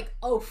was just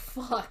oh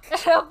fuck.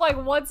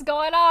 I'm what's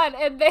going on?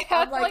 And they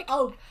have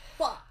oh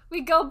fuck.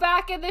 We go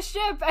back in the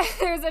ship and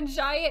there's a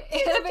giant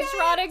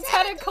animatronic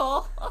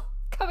tentacle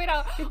coming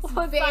out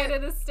one side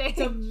of the stage.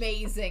 It's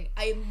amazing.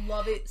 I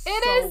love it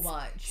so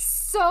much.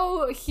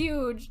 So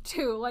huge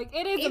too.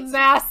 It's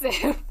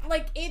massive.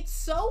 It's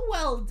so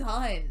well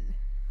done.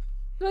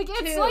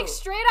 It's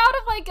straight out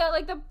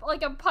of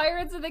a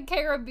Pirates of the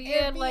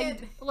Caribbean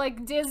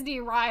like Disney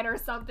ride or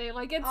something.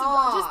 It's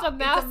just a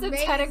massive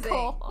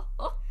tentacle.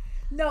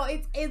 No,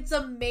 it's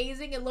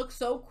amazing. It looks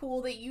so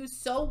cool. They use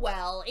so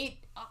well.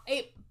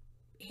 It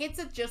hits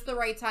at just the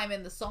right time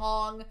in the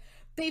song.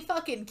 They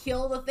fucking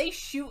they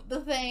shoot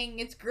the thing.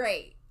 It's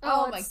great.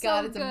 Oh my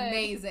god, it's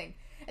amazing.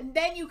 And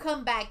then you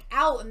come back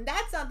out, and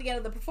that's not the end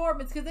of the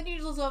performance, because then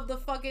you also have the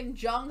fucking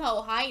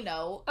Jung-ho high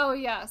note. Oh,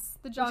 yes.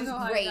 The Jung-ho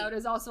high note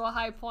is also a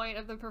high point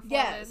of the performance.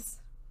 Yes.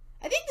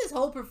 I think this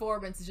whole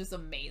performance is just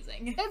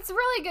amazing. It's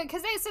really good,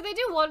 because they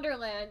do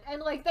Wonderland,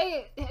 and, like,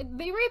 they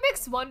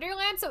remix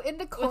Wonderland, so in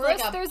the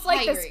chorus, there's,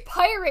 like, this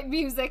pirate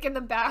music in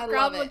the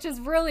background, which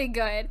is really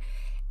good.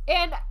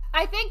 And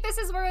I think this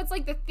is where it's,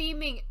 like, the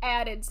theming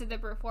added to the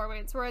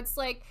performance, where it's,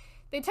 like,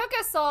 they took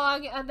a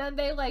song, and then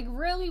they, like,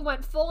 really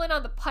went full in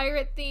on the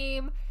pirate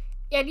theme.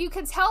 And you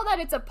can tell that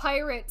it's a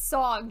pirate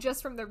song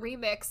just from the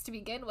remix to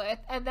begin with.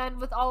 And then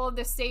with all of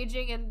the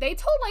staging, and they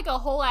told, like, a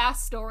whole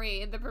ass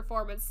story in the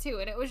performance, too.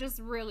 And it was just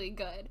really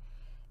good.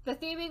 The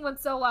theming went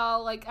so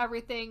well, like,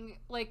 everything,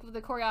 like, the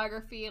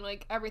choreography and,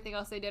 like, everything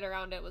else they did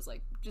around it was,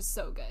 like, just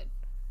so good.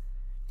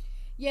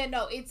 Yeah,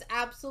 no, it's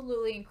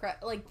absolutely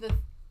incredible. Like,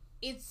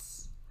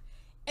 it's,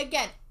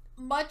 again,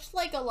 much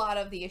like a lot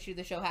of the issue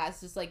the show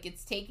has, just like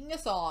it's taking a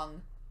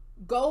song,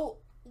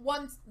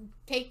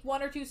 take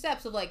one or two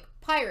steps of like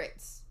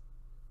pirates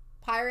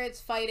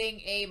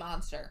fighting a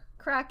monster,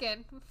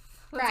 Kraken.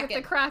 Let's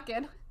get the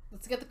Kraken.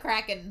 Let's get the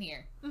Kraken in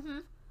here. Mm-hmm.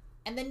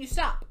 And then you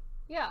stop.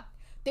 Yeah.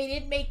 They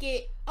didn't make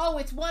it. Oh,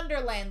 it's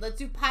Wonderland. Let's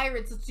do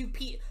pirates. Let's do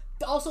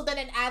also then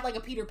add like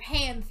a Peter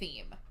Pan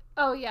theme.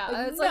 Oh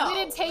yeah, it's like we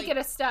didn't take it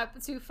a step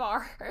too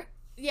far.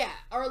 Yeah,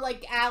 or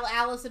like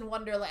Alice in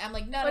Wonderland. I'm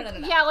like, no.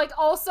 Yeah, like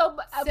also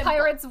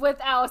pirates with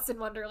Alice in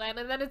Wonderland,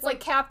 and then it's like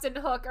Captain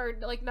Hook, or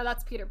like no,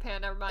 that's Peter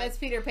Pan. Never mind. It's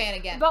Peter Pan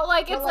again. But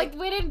like it's like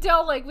we didn't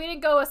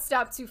go a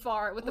step too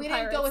far with the pirates. We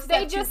didn't go a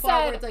step too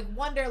far. Where it's like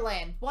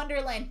Wonderland,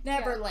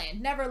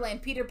 Neverland,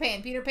 Neverland, Peter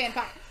Pan,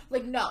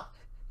 like no.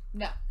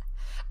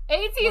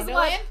 AT's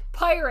like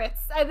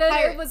pirates, and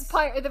then it was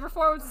the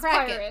performance was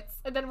pirates,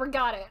 and then we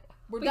got it.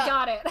 We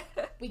got it.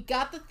 We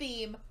got the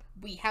theme.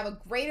 We have a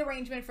great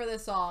arrangement for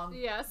this song.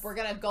 Yes. We're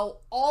gonna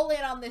go all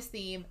in on this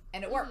theme,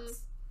 and it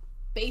works.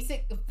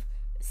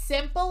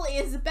 Simple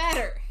is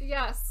better.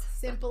 Yes.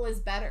 Simple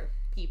is better,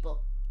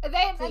 people. They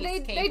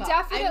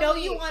definitely. I know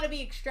you want to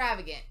be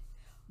extravagant.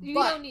 You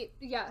don't need.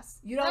 Yes.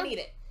 You don't need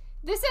it.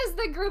 This is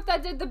the group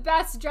that did the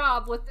best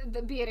job with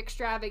being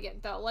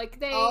extravagant, though. Like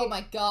they. Oh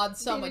my god,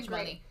 so much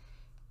money.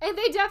 And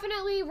they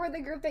definitely were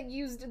the group that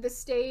used the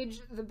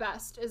stage the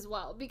best as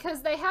well,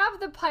 because they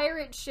have the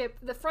pirate ship,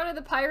 the front of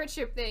the pirate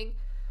ship thing,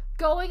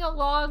 going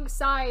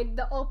alongside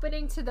the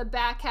opening to the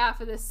back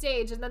half of the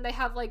stage, and then they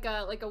have like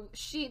a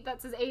sheet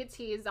that says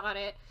ATs on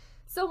it.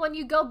 So when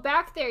you go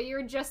back there,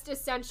 you're just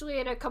essentially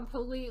in a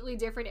completely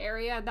different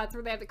area, and that's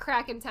where they have the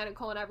Kraken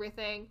tentacle and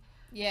everything.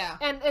 Yeah.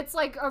 And it's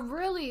like a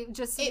really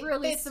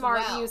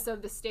smart use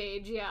of the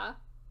stage, yeah.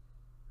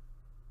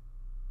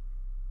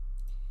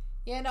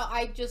 Yeah, no,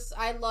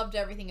 I loved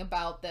everything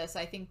about this.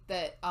 I think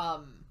that,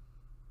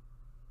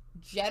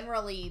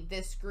 generally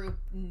this group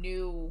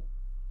knew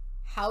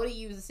how to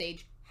use the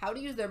stage, how to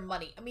use their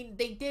money. I mean,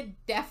 they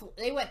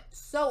went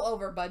so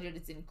over budget,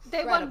 it's incredible.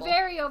 They went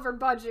very over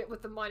budget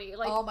with the money,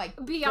 like, oh my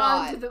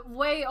beyond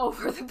way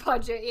over the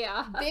budget,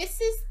 yeah.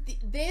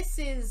 This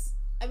is,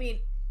 I mean,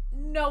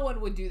 no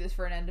one would do this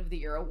for an end of the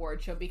year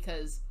award show,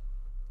 because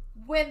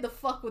when the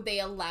fuck would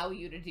they allow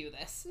you to do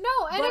this?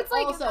 No, and it's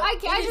like also, I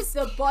just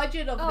the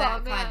budget of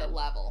that kind of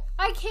level.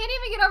 I can't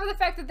even get over the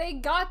fact that they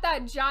got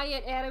that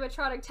giant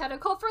animatronic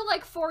tentacle for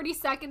like 40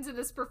 seconds of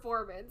this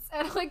performance,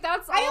 and like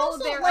that's all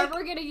they're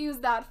ever gonna use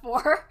that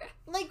for.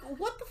 Like,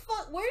 what the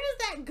fuck? Where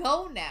does that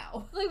go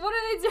now? Like, what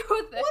do they do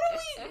with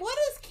it? What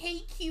does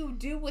KQ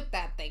do with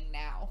that thing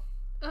now?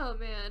 Oh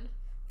man,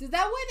 is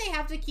that why they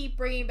have to keep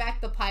bringing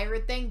back the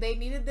pirate thing? They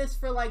needed this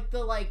for like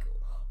the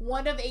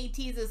one of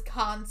ATEEZ's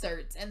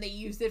concerts, and they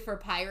used it for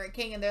Pirate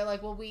King, and they're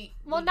like, well, we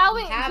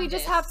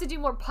just have to do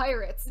more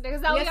pirates,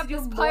 because now we have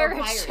this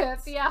pirate ship,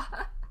 yeah.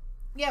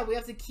 Yeah, we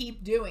have to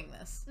keep doing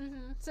this.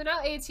 Mm-hmm. So now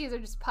ATEEZ are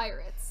just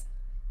pirates.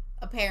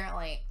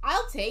 Apparently.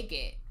 I'll take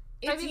it.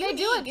 It's unique.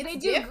 They're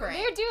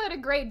doing a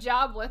great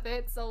job with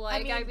it, so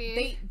like,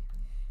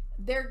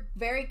 they're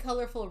very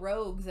colorful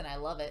rogues, and I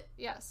love it.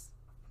 Yes.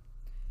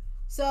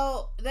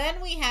 So, then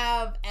we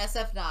have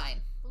SF9.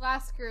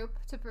 Last group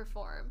to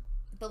perform.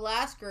 The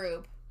last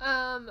group.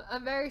 I'm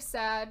very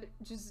sad,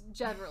 just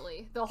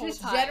generally, the whole time.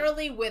 Just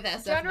generally with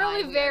SF9.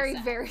 Generally very,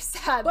 very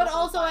sad. But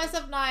also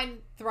SF9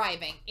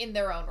 thriving in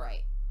their own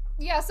right.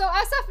 Yeah, so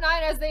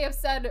SF9, as they have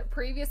said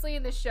previously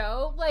in the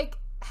show, like,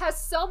 has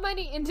so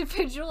many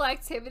individual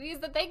activities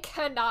that they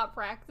cannot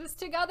practice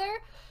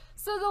together.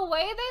 So the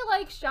way they,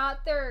 like, shot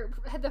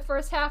the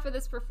first half of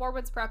this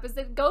performance prep is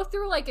they go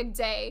through, like, a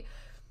day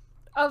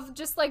of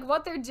just, like,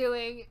 what they're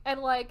doing,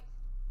 and, like,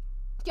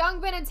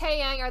 Youngbin and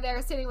Taeyang are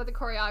there sitting with the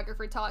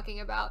choreographer talking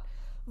about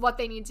what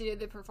they need to do in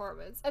the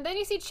performance. And then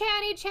you see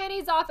Channy.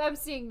 Channy's off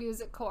emceeing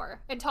music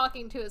core and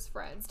talking to his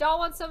friends. Dawn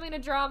wants something to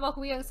drama.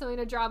 Hui Young something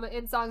to drama.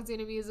 In Song's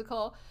doing a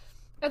musical.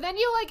 And then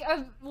you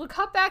we'll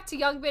cut back to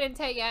Youngbin and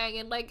Taeyang,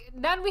 and like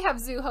then we have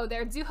Zuho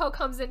there. Zuho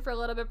comes in for a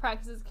little bit,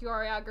 practices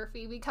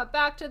choreography. We cut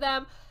back to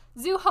them.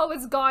 Zuho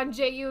is gone.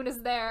 Jaeyoon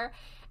is there,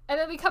 and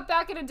then we cut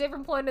back at a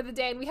different point of the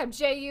day, and we have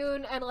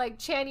Jaeyoon and like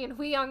Channy and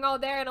Hwiyoung all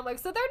there, and I'm like,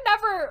 so they're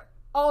never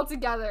all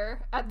together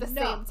at the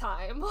same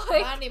time.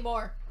 Like, not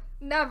anymore.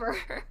 Never.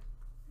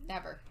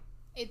 Never.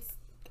 It's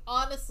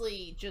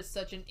honestly just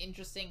such an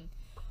interesting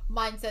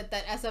mindset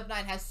that SF9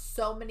 has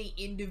so many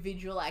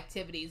individual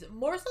activities,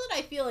 more so than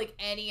I feel like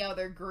any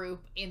other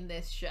group in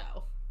this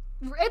show.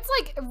 It's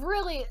like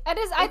really,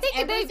 I think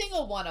every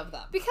single one of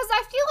them, because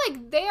I feel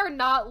like they are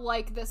not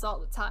like this all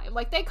the time.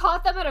 Like they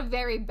caught them at a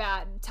very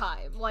bad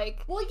time.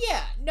 Like, well,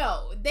 yeah,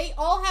 no, they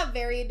all have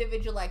very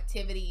individual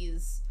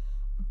activities,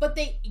 but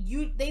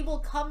they will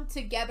come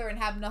together and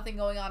have nothing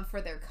going on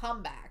for their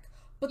comeback.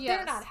 But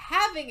they're not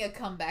having a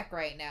comeback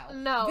right now.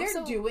 No,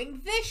 they're doing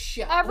this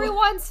show.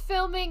 Everyone's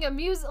filming a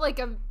music, like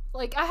a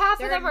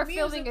half of them are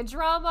filming a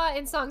drama,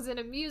 In-sung's in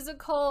a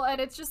musical, and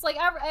it's just like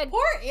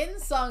poor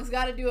In-sung's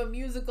got to do a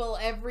musical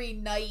every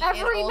night and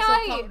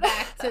also come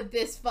back to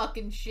this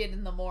fucking shit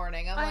in the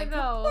morning. I'm like,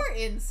 poor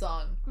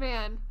In-sung,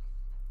 man.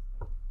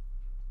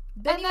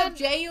 Then you have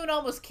Jaeyoon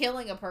almost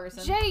killing a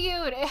person.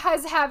 Jaeyoon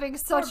is having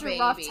such a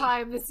rough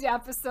time this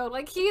episode.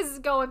 Like, he's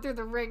going through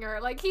the ringer.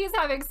 Like, he's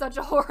having such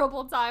a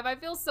horrible time. I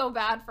feel so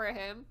bad for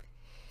him.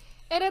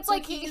 And it's so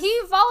like,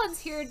 he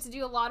volunteered to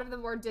do a lot of the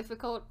more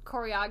difficult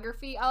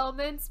choreography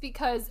elements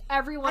because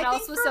everyone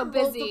else was so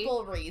busy.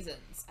 Multiple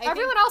reasons.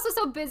 Everyone else was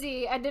so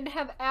busy and didn't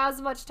have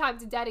as much time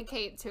to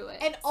dedicate to it.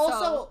 And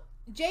also,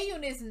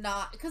 Jaeyoon is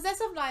not... Because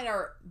SF9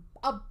 are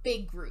a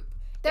big group.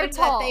 They're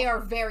tall. They are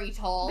very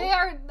tall. They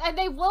are, and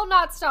they will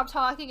not stop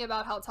talking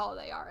about how tall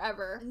they are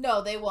ever.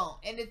 No, they won't,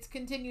 and it's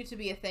continued to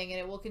be a thing, and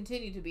it will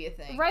continue to be a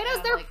thing. Right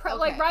as they're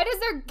right as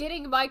they're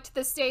getting mic'd to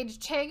the stage,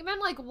 Changmin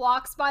like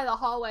walks by the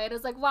hallway and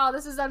is like, "Wow,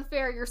 this is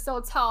unfair. You're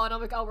so tall." And I'm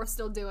like, "Oh, we're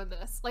still doing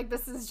this. Like,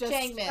 this is just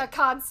a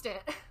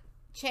constant."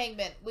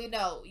 Changmin, we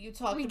know you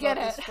talked about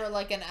this for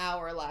like an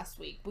hour last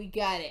week. We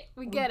got it.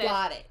 We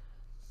got it.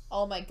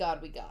 Oh my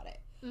god, we got it.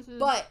 Mm-hmm.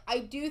 But I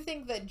do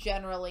think that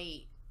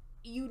generally,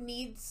 you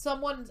need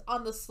someone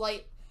on the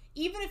slight,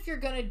 even if you're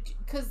gonna,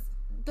 because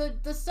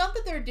the stuff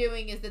that they're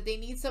doing is that they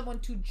need someone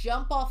to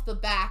jump off the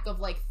back of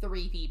like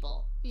 3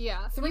 people.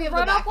 Yeah, you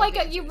run up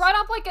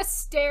like a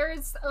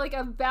stairs, like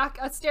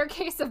a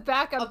staircase of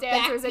backup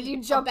dancers, and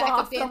you jump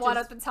off the one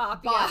at the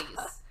top. Bodies.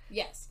 Yeah.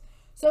 Yes.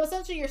 So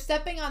essentially, you're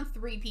stepping on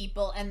 3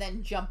 people and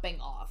then jumping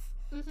off.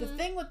 Mm-hmm. The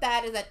thing with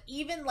that is that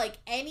even like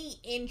any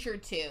inch or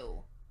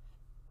two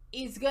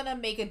is gonna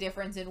make a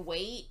difference in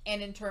weight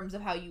and in terms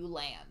of how you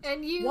land.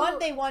 And 1,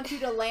 they want you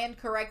to land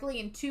correctly,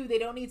 and 2, they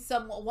don't need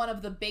one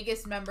of the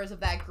biggest members of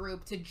that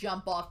group to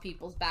jump off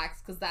people's backs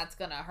because that's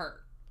gonna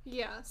hurt.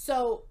 Yeah.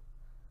 So,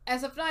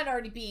 SF9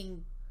 already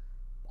being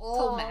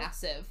all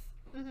massive,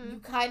 you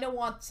kind of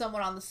want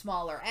someone on the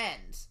smaller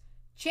end.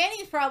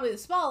 Channy's probably the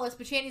smallest,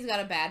 but Channy's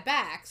got a bad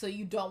back, so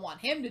you don't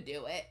want him to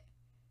do it.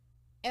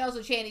 And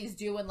also, Channy's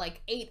doing, like,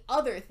 8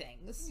 other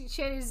things.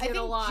 Channy's doing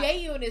a lot. I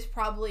think Jaeyoon is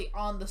probably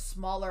on the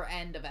smaller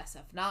end of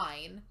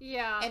SF9.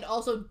 Yeah. And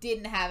also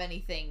didn't have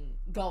anything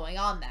going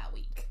on that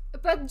week.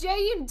 But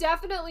Jaeyoon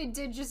definitely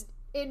did just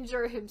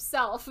injure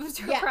himself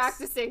after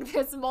practicing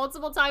this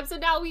multiple times. So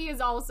now he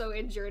is also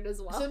injured as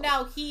well. So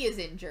now he is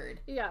injured.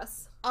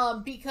 Yes.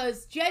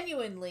 Because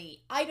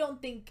genuinely, I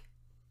think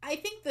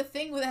the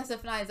thing with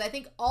SF9 is I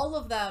think all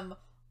of them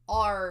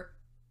are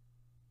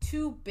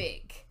too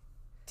big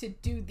to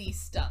do these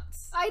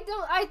stunts.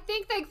 I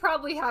think they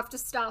probably have to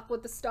stop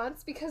with the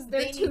stunts because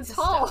they're too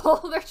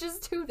tall. They're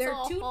just too tall.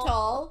 They're too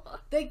tall.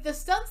 The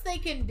stunts they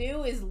can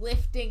do is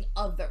lifting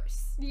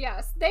others.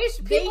 Yes.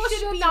 People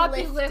should not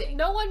be lifting.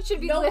 No one should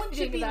be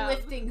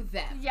lifting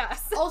them.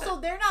 Yes. Also,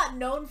 they're not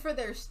known for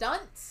their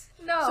stunts.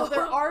 No. So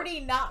they're already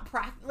not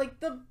like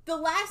the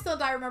last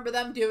stunt I remember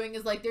them doing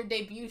is like their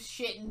debut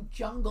shit in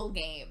Jungle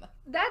Game.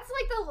 That's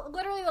like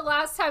literally the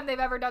last time they've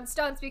ever done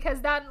stunts,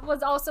 because that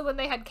was also when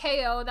they had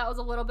KO, and that was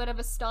a little bit of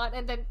a stunt,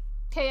 and then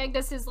Taeyang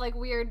does his like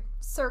weird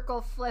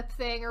circle flip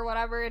thing or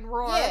whatever in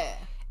Roar. Yeah.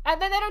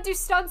 And then they don't do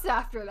stunts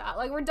after that.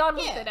 Like, we're done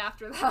with it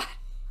after that.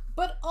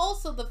 But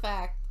also the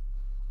fact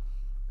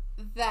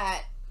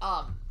that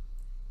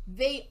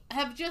they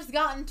have just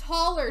gotten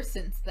taller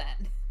since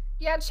then.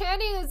 Yeah,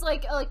 Channy is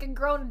like a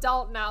grown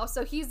adult now,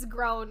 so he's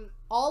grown.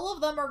 All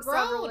of them are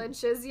grown. Several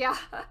inches, yeah.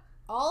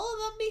 All of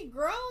them be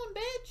grown,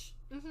 bitch.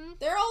 Mm-hmm.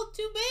 They're all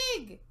too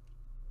big.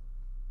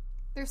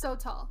 They're so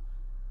tall.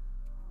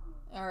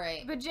 All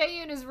right. But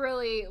Jaeyoon is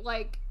really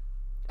like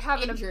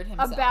having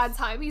a bad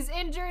time. He's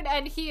injured,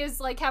 and he is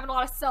like having a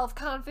lot of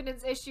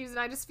self-confidence issues, and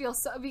I just feel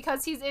so,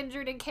 because he's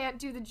injured and can't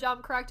do the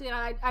jump correctly,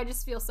 and I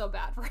just feel so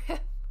bad for him.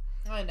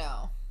 I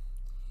know.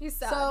 He's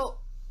sad. So,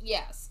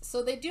 yes.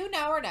 So they do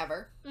Now or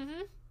Never.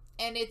 Mm-hmm.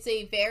 And it's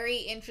a very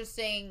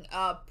interesting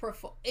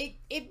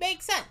it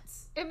makes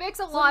sense. It makes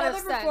a lot of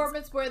sense. Another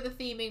performance where the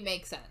theming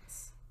makes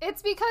sense.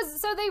 It's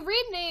because, so they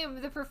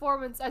renamed the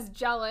performance as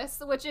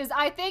Jealous, which is,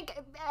 I think,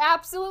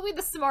 absolutely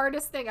the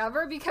smartest thing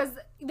ever, because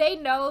they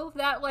know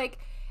that, like,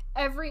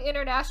 every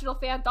international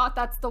fan thought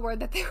that's the word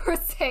that they were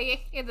saying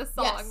in the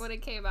song Yes. when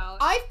it came out.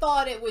 I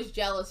thought it was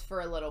jealous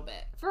for a little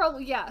bit.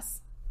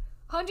 Yes.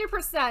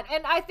 100%.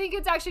 And I think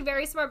it's actually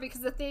very smart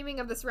because the theming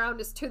of this round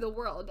is to the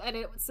world. And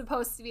it's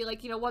supposed to be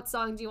like, what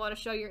song do you want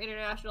to show your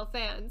international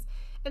fans?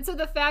 And so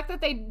the fact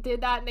that they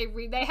did that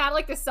and they had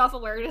like the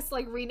self-awareness,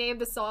 like renamed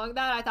the song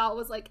that, I thought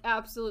was like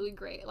absolutely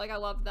great. Like I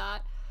loved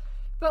that.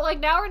 But like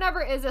Now or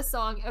Never is a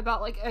song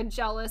about like a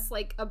jealous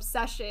like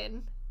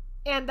obsession.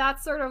 And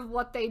that's sort of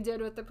what they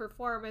did with the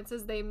performance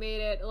is they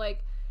made it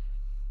like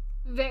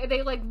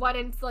they like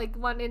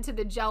went into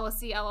the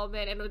jealousy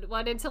element and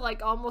went into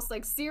like almost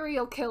like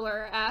serial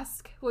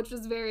killer-esque, which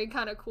was very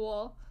kind of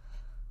cool.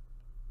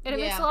 And it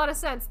makes a lot of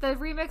sense. The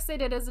remix they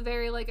did is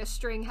very like a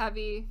string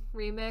heavy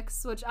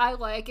remix, which I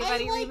like. If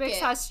any remix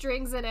has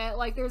strings in it,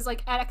 like there's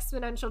like an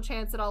exponential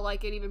chance that I'll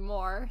like it even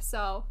more.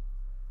 So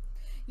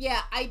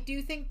yeah, I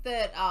do think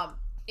that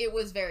it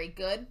was very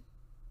good.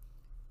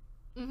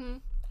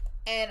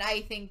 And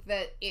I think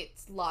that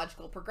it's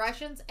logical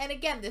progressions. And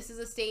again, this is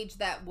a stage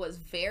that was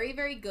very,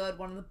 very good.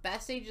 One of the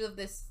best stages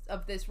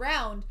of this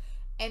round,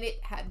 and it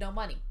had no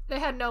money. They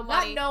had no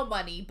money. Not no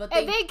money, but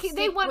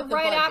they went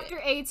right after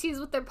ATEEZ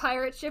with their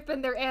pirate ship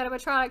and their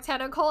animatronic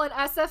tentacle, and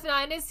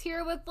SF9 is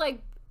here with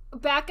like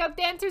backup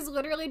dancers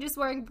literally just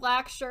wearing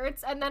black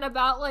shirts, and then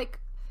about like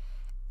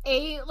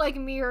 8 like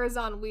mirrors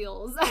on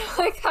wheels.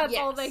 Like that's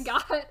all they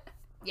got.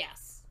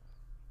 Yes.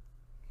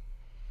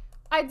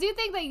 I do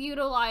think they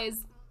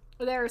utilize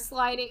their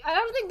sliding. I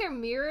don't think they're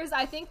mirrors.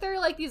 I think they're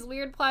like these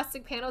weird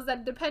plastic panels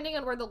that, depending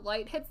on where the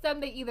light hits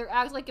them, they either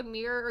act like a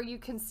mirror or you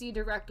can see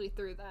directly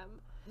through them.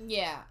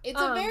 Yeah, it's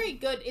a very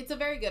good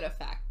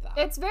effect though.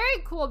 It's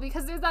very cool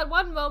because there's that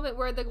one moment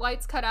where the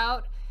lights cut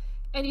out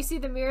and you see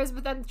the mirrors,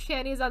 but then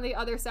Channy's on the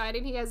other side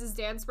and he has his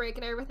dance break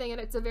and everything, and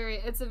it's a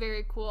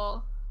very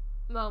cool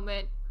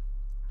moment.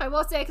 I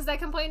will say, because I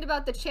complained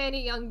about the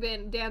Channy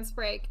Youngbin dance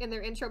break in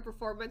their intro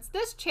performance,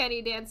 this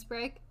Channy dance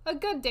break, a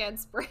good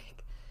dance break.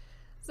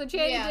 So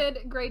Channy did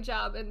a great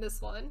job in this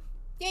one.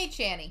 Yay,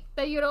 Channy.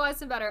 They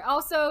utilized him better.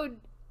 Also,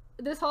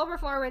 this whole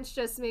performance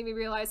just made me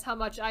realize how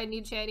much I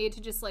need Channy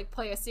to just like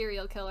play a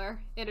serial killer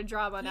in a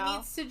drama now. He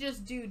needs to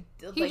just do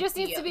like, he just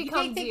needs to become you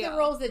can't Dio. take the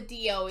roles that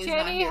Dio is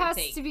not here Channy has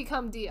to take. to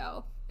become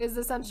Dio, is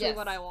essentially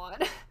what I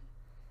want.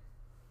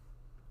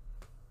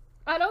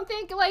 I don't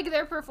think like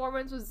their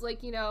performance was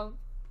like,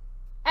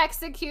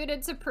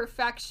 executed to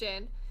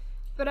perfection.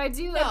 But I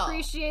do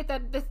appreciate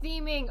that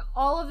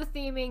all of the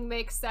theming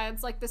makes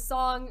sense. Like, the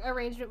song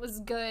arrangement was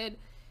good.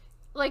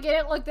 Like,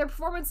 their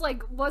performance,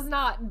 like, was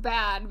not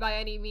bad by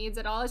any means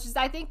at all. It's just,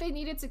 I think they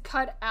needed to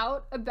cut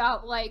out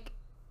about, like,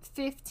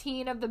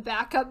 15 of the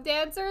backup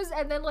dancers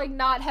and then, like,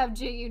 not have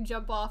Jaeyoon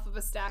jump off of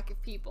a stack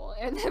of people.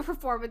 And the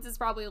performance is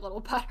probably a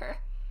little better.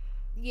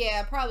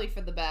 Yeah, probably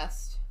for the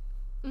best.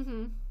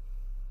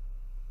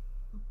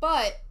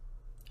 But,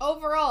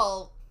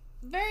 overall,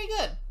 very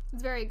good.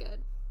 It's very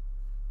good.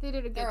 They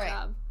did a good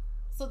job.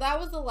 So that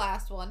was the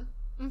last one.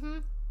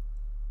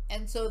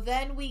 And so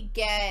then we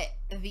get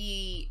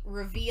the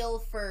reveal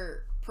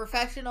for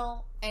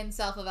professional and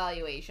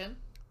self-evaluation.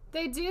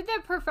 They do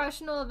the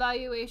professional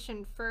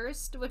evaluation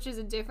first, which is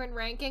a different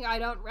ranking. I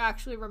don't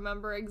actually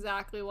remember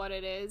exactly what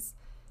it is.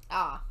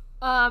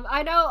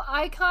 I know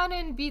iKON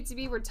and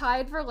BTOB were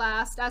tied for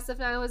last.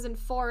 SF9 was in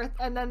 4th,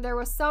 and then there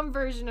was some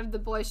version of the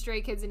boy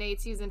Stray Kids and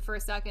ATEEZ in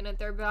 1st, 2nd, and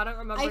 3rd, but I don't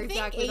remember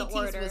exactly the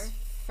order. ATEEZ was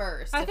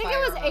first. I think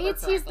it was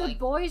ATEEZ, the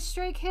boys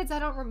Stray Kids. I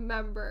don't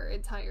remember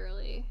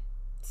entirely.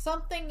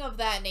 Something of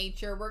that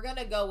nature. We're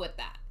gonna go with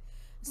that.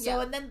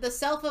 So and then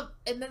this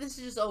is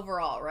just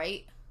overall,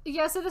 right?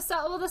 Yeah. So the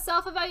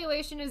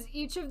self-evaluation is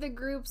each of the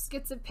groups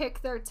get to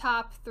pick their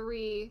top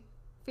 3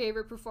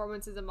 favorite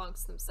performances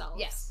amongst themselves.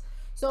 Yes.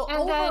 So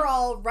and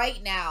overall,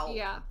 right now,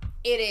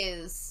 it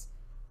is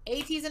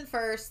ATEEZ in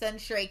 1st, then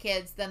Stray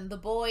Kids, then the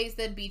boys,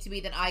 then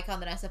BTOB, then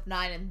iKON, then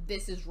SF9, and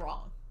this is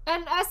wrong.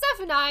 And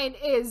SF9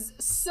 is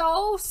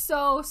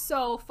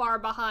so far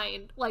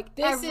behind, like,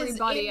 this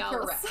everybody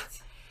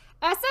else.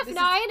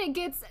 SF9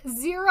 gets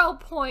 0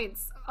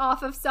 points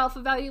off of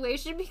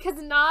self-evaluation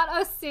because not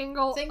a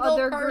single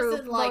other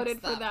group voted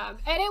for them.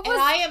 And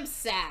I am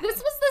sad. This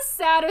was the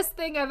saddest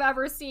thing I've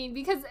ever seen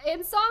because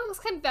InSong's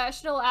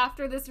confessional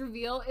after this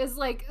reveal is,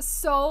 like,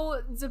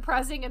 so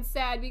depressing and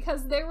sad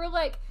because they were,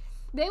 like,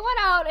 they went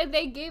out and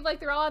they gave, like,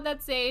 they're all on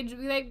that stage.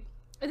 They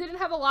didn't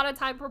have a lot of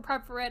time for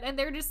prep for it, and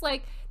they're just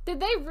like, did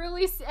they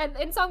really and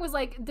InSong was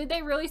like, did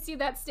they really see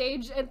that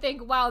stage and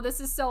think, wow, this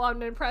is so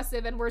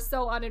unimpressive and we're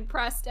so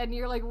unimpressed and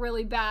you're like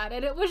really bad?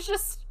 And it was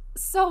just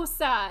so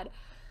sad.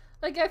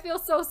 Like, I feel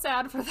so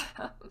sad for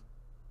them.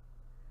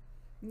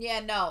 Yeah,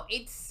 no,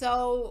 it's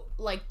so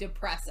like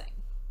depressing.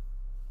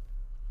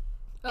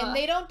 And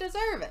they don't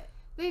deserve it.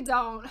 They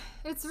don't.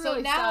 It's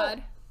really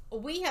sad.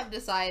 We have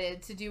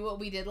decided to do what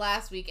we did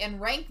last week and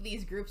rank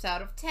these groups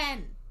out of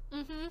 10.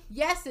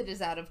 Yes, it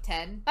is out of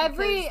 10.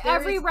 Every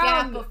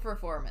round of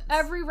performance.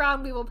 Every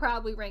round we will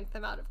probably rank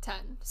them out of 10.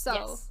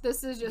 So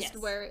this is just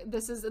where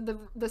this is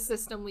the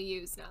system we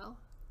use now.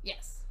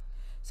 Yes.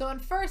 So in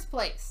 1st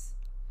place,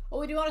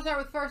 Well, do you want to start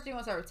with first, or do you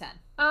want to start with 10?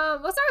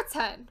 Let's start with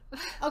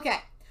 10. Okay.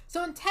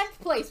 So in 10th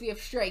place, we have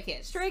Stray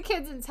Kids. Stray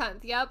Kids in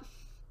 10th, yep.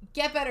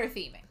 Get better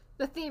theming.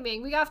 The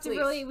theming. We have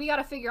to we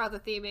gotta figure out the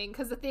theming,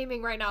 because the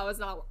theming right now is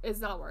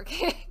not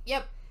working.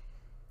 Yep.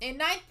 In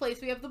 9th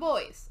place, we have The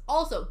Boys.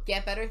 Also,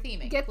 get better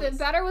theming. Get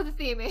better with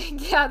the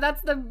theming. Yeah,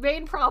 that's the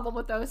main problem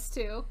with those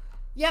two.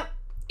 Yep.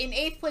 In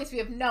 8th place, we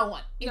have No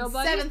One. In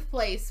Nobody? 7th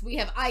place, we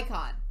have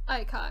iKON.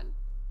 iKON.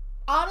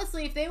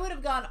 Honestly, if they would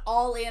have gone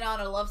all in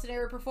on a Love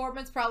Scenario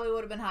performance, probably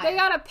would have been higher. They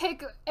gotta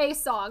pick a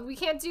song. We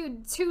can't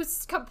do two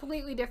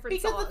completely different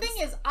songs. Because the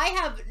thing is, I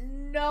have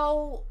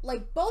no,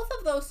 like, both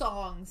of those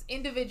songs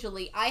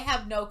individually, I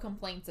have no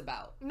complaints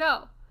about.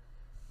 No.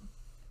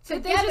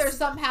 Together,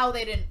 somehow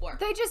they didn't work.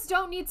 They just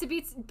don't need to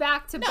be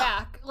back to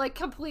back, like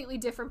completely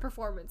different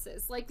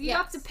performances. Like you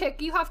have to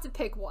pick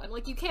one.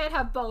 Like you can't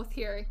have both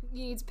here.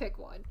 You need to pick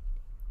one.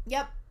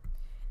 Yep.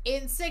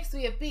 In 6th,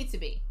 we have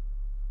B2B.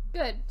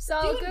 Good.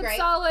 Solid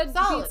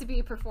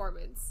B2B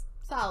performance.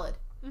 Solid.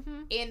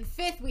 Mm-hmm. In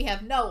 5th, we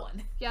have No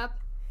One. Yep.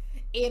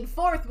 In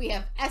 4th, we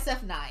have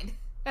SF9.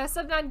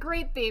 SF9,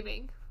 great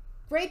theming.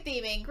 Great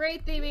theming.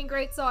 Great theming,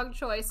 great song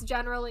choice.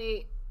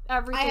 Generally,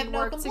 everything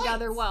worked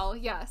together well.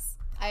 Yes.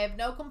 I have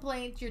no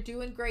complaints. You're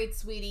doing great,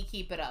 sweetie.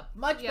 Keep it up.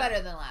 Much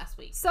better than last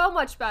week. So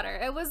much better.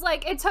 It was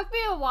like, it took me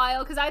a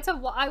while because I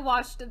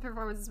watched the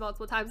performances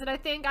multiple times, and I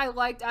think I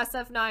liked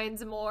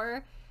SF9's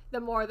more the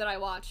more that I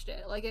watched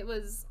it. Like it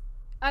was,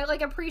 I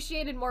like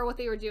appreciated more what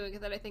they were doing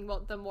than I think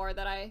the more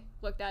that I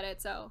looked at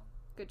it. So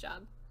good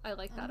job. I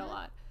like that a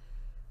lot.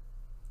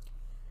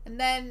 And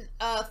then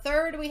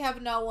 3rd, we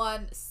have No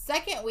One.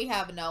 2nd, we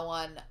have No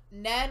One.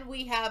 Then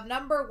we have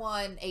number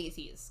 1,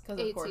 ATEEZ.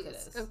 Because of course it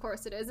is. Of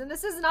course it is. And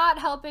this is not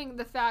helping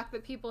the fact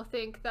that people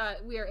think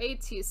that we are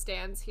ATEEZ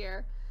stans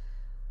here.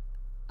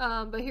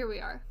 But here we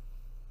are.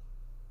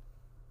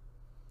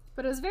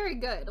 But it was very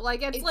good.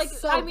 Like, it's like,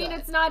 so I mean, good.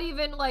 It's not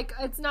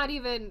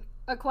even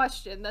a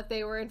question that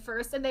they were in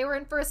first. And they were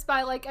in first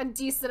by, like, a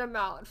decent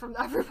amount from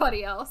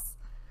everybody else.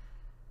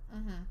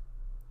 Mm-hmm.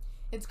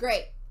 It's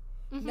great.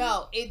 Mm-hmm.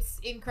 No, it's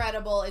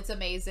incredible. It's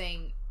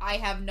amazing. I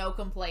have no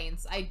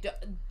complaints.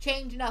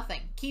 Change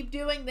nothing. Keep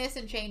doing this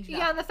and change nothing.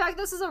 Yeah, and the fact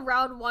this is a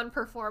round 1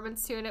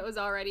 performance too, and it was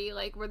already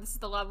like where this is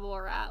the level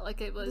we're at. Like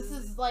it was.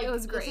 It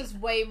was great. This is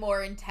way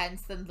more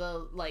intense than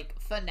the like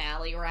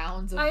finale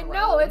rounds. I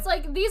know. It's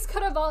like these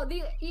could have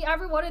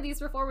every one of these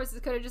performances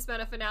could have just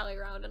been a finale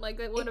round, and like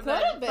it would have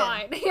been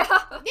fine. Yeah.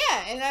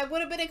 Yeah, and that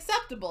would have been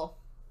acceptable.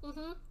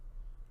 Mhm.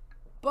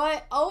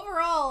 But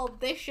overall,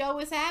 this show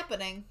is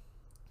happening.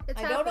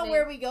 I don't know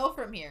where we go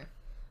from here.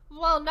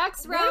 Well,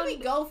 next round... Where do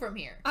we go from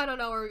here? I don't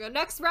know where we go.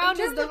 Next round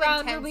is the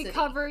round where we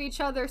cover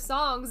each other's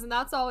songs, and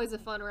that's always a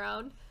fun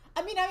round.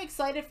 I mean, I'm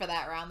excited for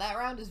that round. That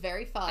round is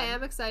very fun. I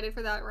am excited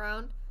for that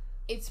round.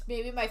 It's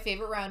maybe my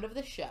favorite round of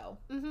the show.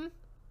 Mm-hmm.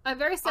 I'm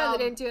very sad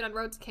they didn't do it on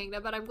Road to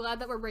Kingdom, but I'm glad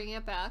that we're bringing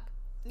it back.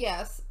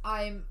 Yes,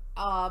 I'm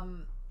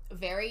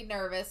very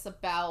nervous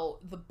about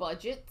the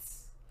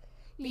budgets.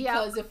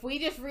 Because if we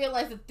just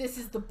realize that this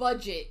is the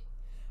budget...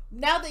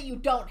 Now that you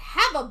don't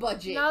have a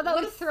budget, now that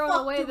we've thrown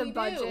away the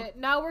budget,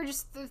 now we're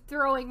just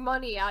throwing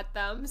money at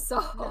them.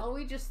 So now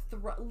we just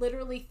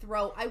literally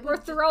throw. We're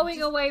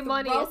throwing away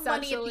money Money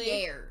essentially. in the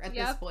air at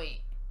this point.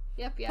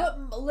 Yep.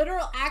 Put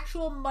literal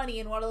actual money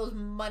in one of those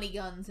money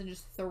guns and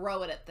just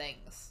throw it at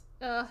things.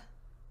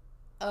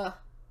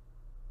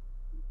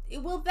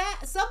 Will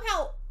that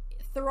somehow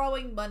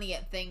throwing money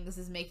at things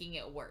is making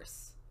it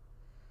worse?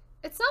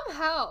 It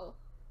somehow.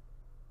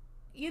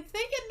 You'd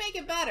think it'd make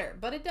it better,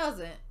 but it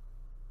doesn't.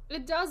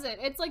 It doesn't.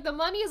 It's like the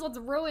money is what's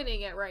ruining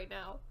it right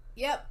now.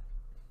 Yep.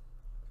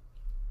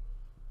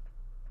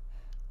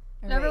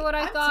 Never would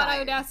I thought I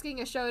would asking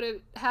a show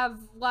to have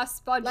less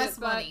budget, but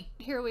money.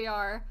 Here we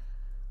are.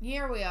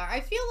 Here we are.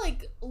 I feel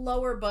like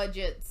lower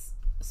budgets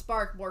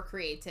spark more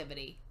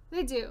creativity.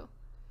 They do.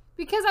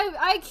 Because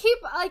I keep,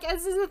 like,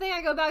 this is the thing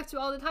I go back to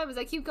all the time, is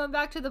I keep going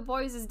back to the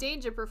Boys'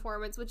 Danger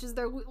performance, which is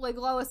their, like,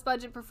 lowest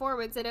budget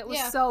performance, and it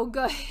was so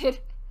good.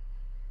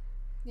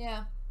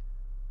 Yeah.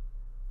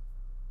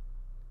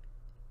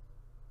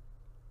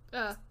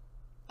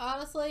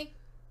 Honestly,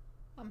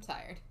 I'm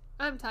tired.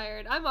 I'm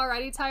tired. I'm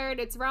already tired.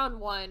 It's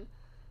round 1.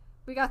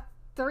 We got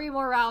 3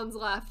 more rounds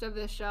left of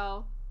this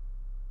show.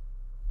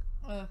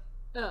 Alright.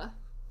 So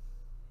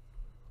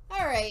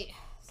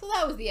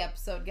that was the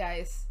episode,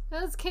 guys.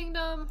 That was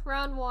Kingdom,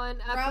 round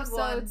 1,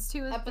 episodes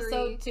 2 and 3.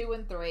 Episode 2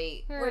 and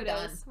 3. We're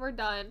done. We're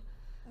done.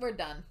 We're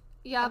done.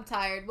 Yeah. I'm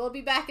tired. We'll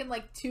be back in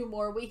like 2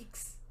 more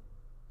weeks.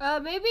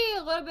 Maybe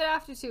a little bit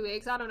after 2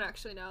 weeks. I don't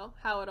actually know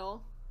how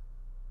it'll...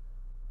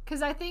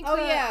 Because I think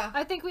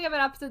I think we have an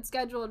episode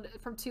scheduled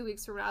from 2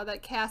 weeks from now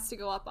that has to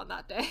go up on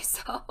that day,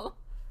 so...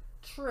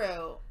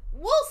 True.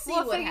 We'll see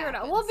what figure happens. It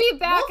out. We'll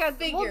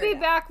be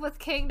back with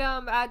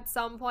Kingdom at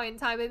some point in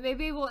time, and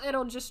maybe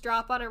it'll just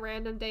drop on a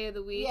random day of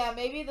the week. Yeah,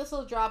 maybe this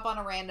will drop on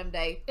a random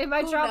day. It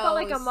might drop on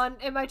like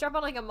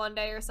a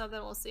Monday or something.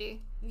 We'll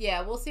see.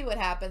 Yeah, we'll see what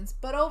happens.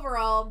 But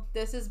overall,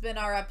 this has been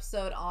our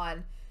episode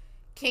on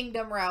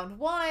Kingdom Round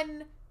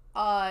 1.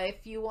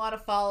 If you want to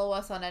follow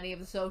us on any of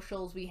the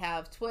socials, we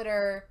have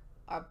Twitter,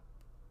 our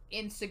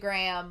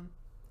Instagram.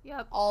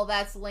 Yep. All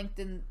that's linked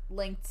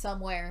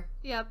somewhere.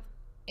 Yep.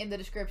 In the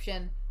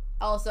description.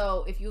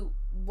 Also, if you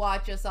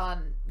watch us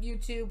on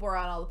YouTube, we're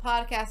on all the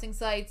podcasting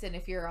sites, and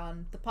if you're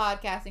on the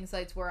podcasting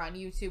sites, we're on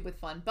YouTube with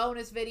fun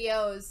bonus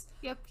videos.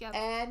 Yep.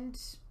 And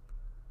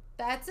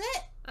that's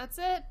it. That's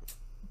it.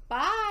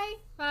 Bye.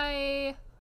 Bye.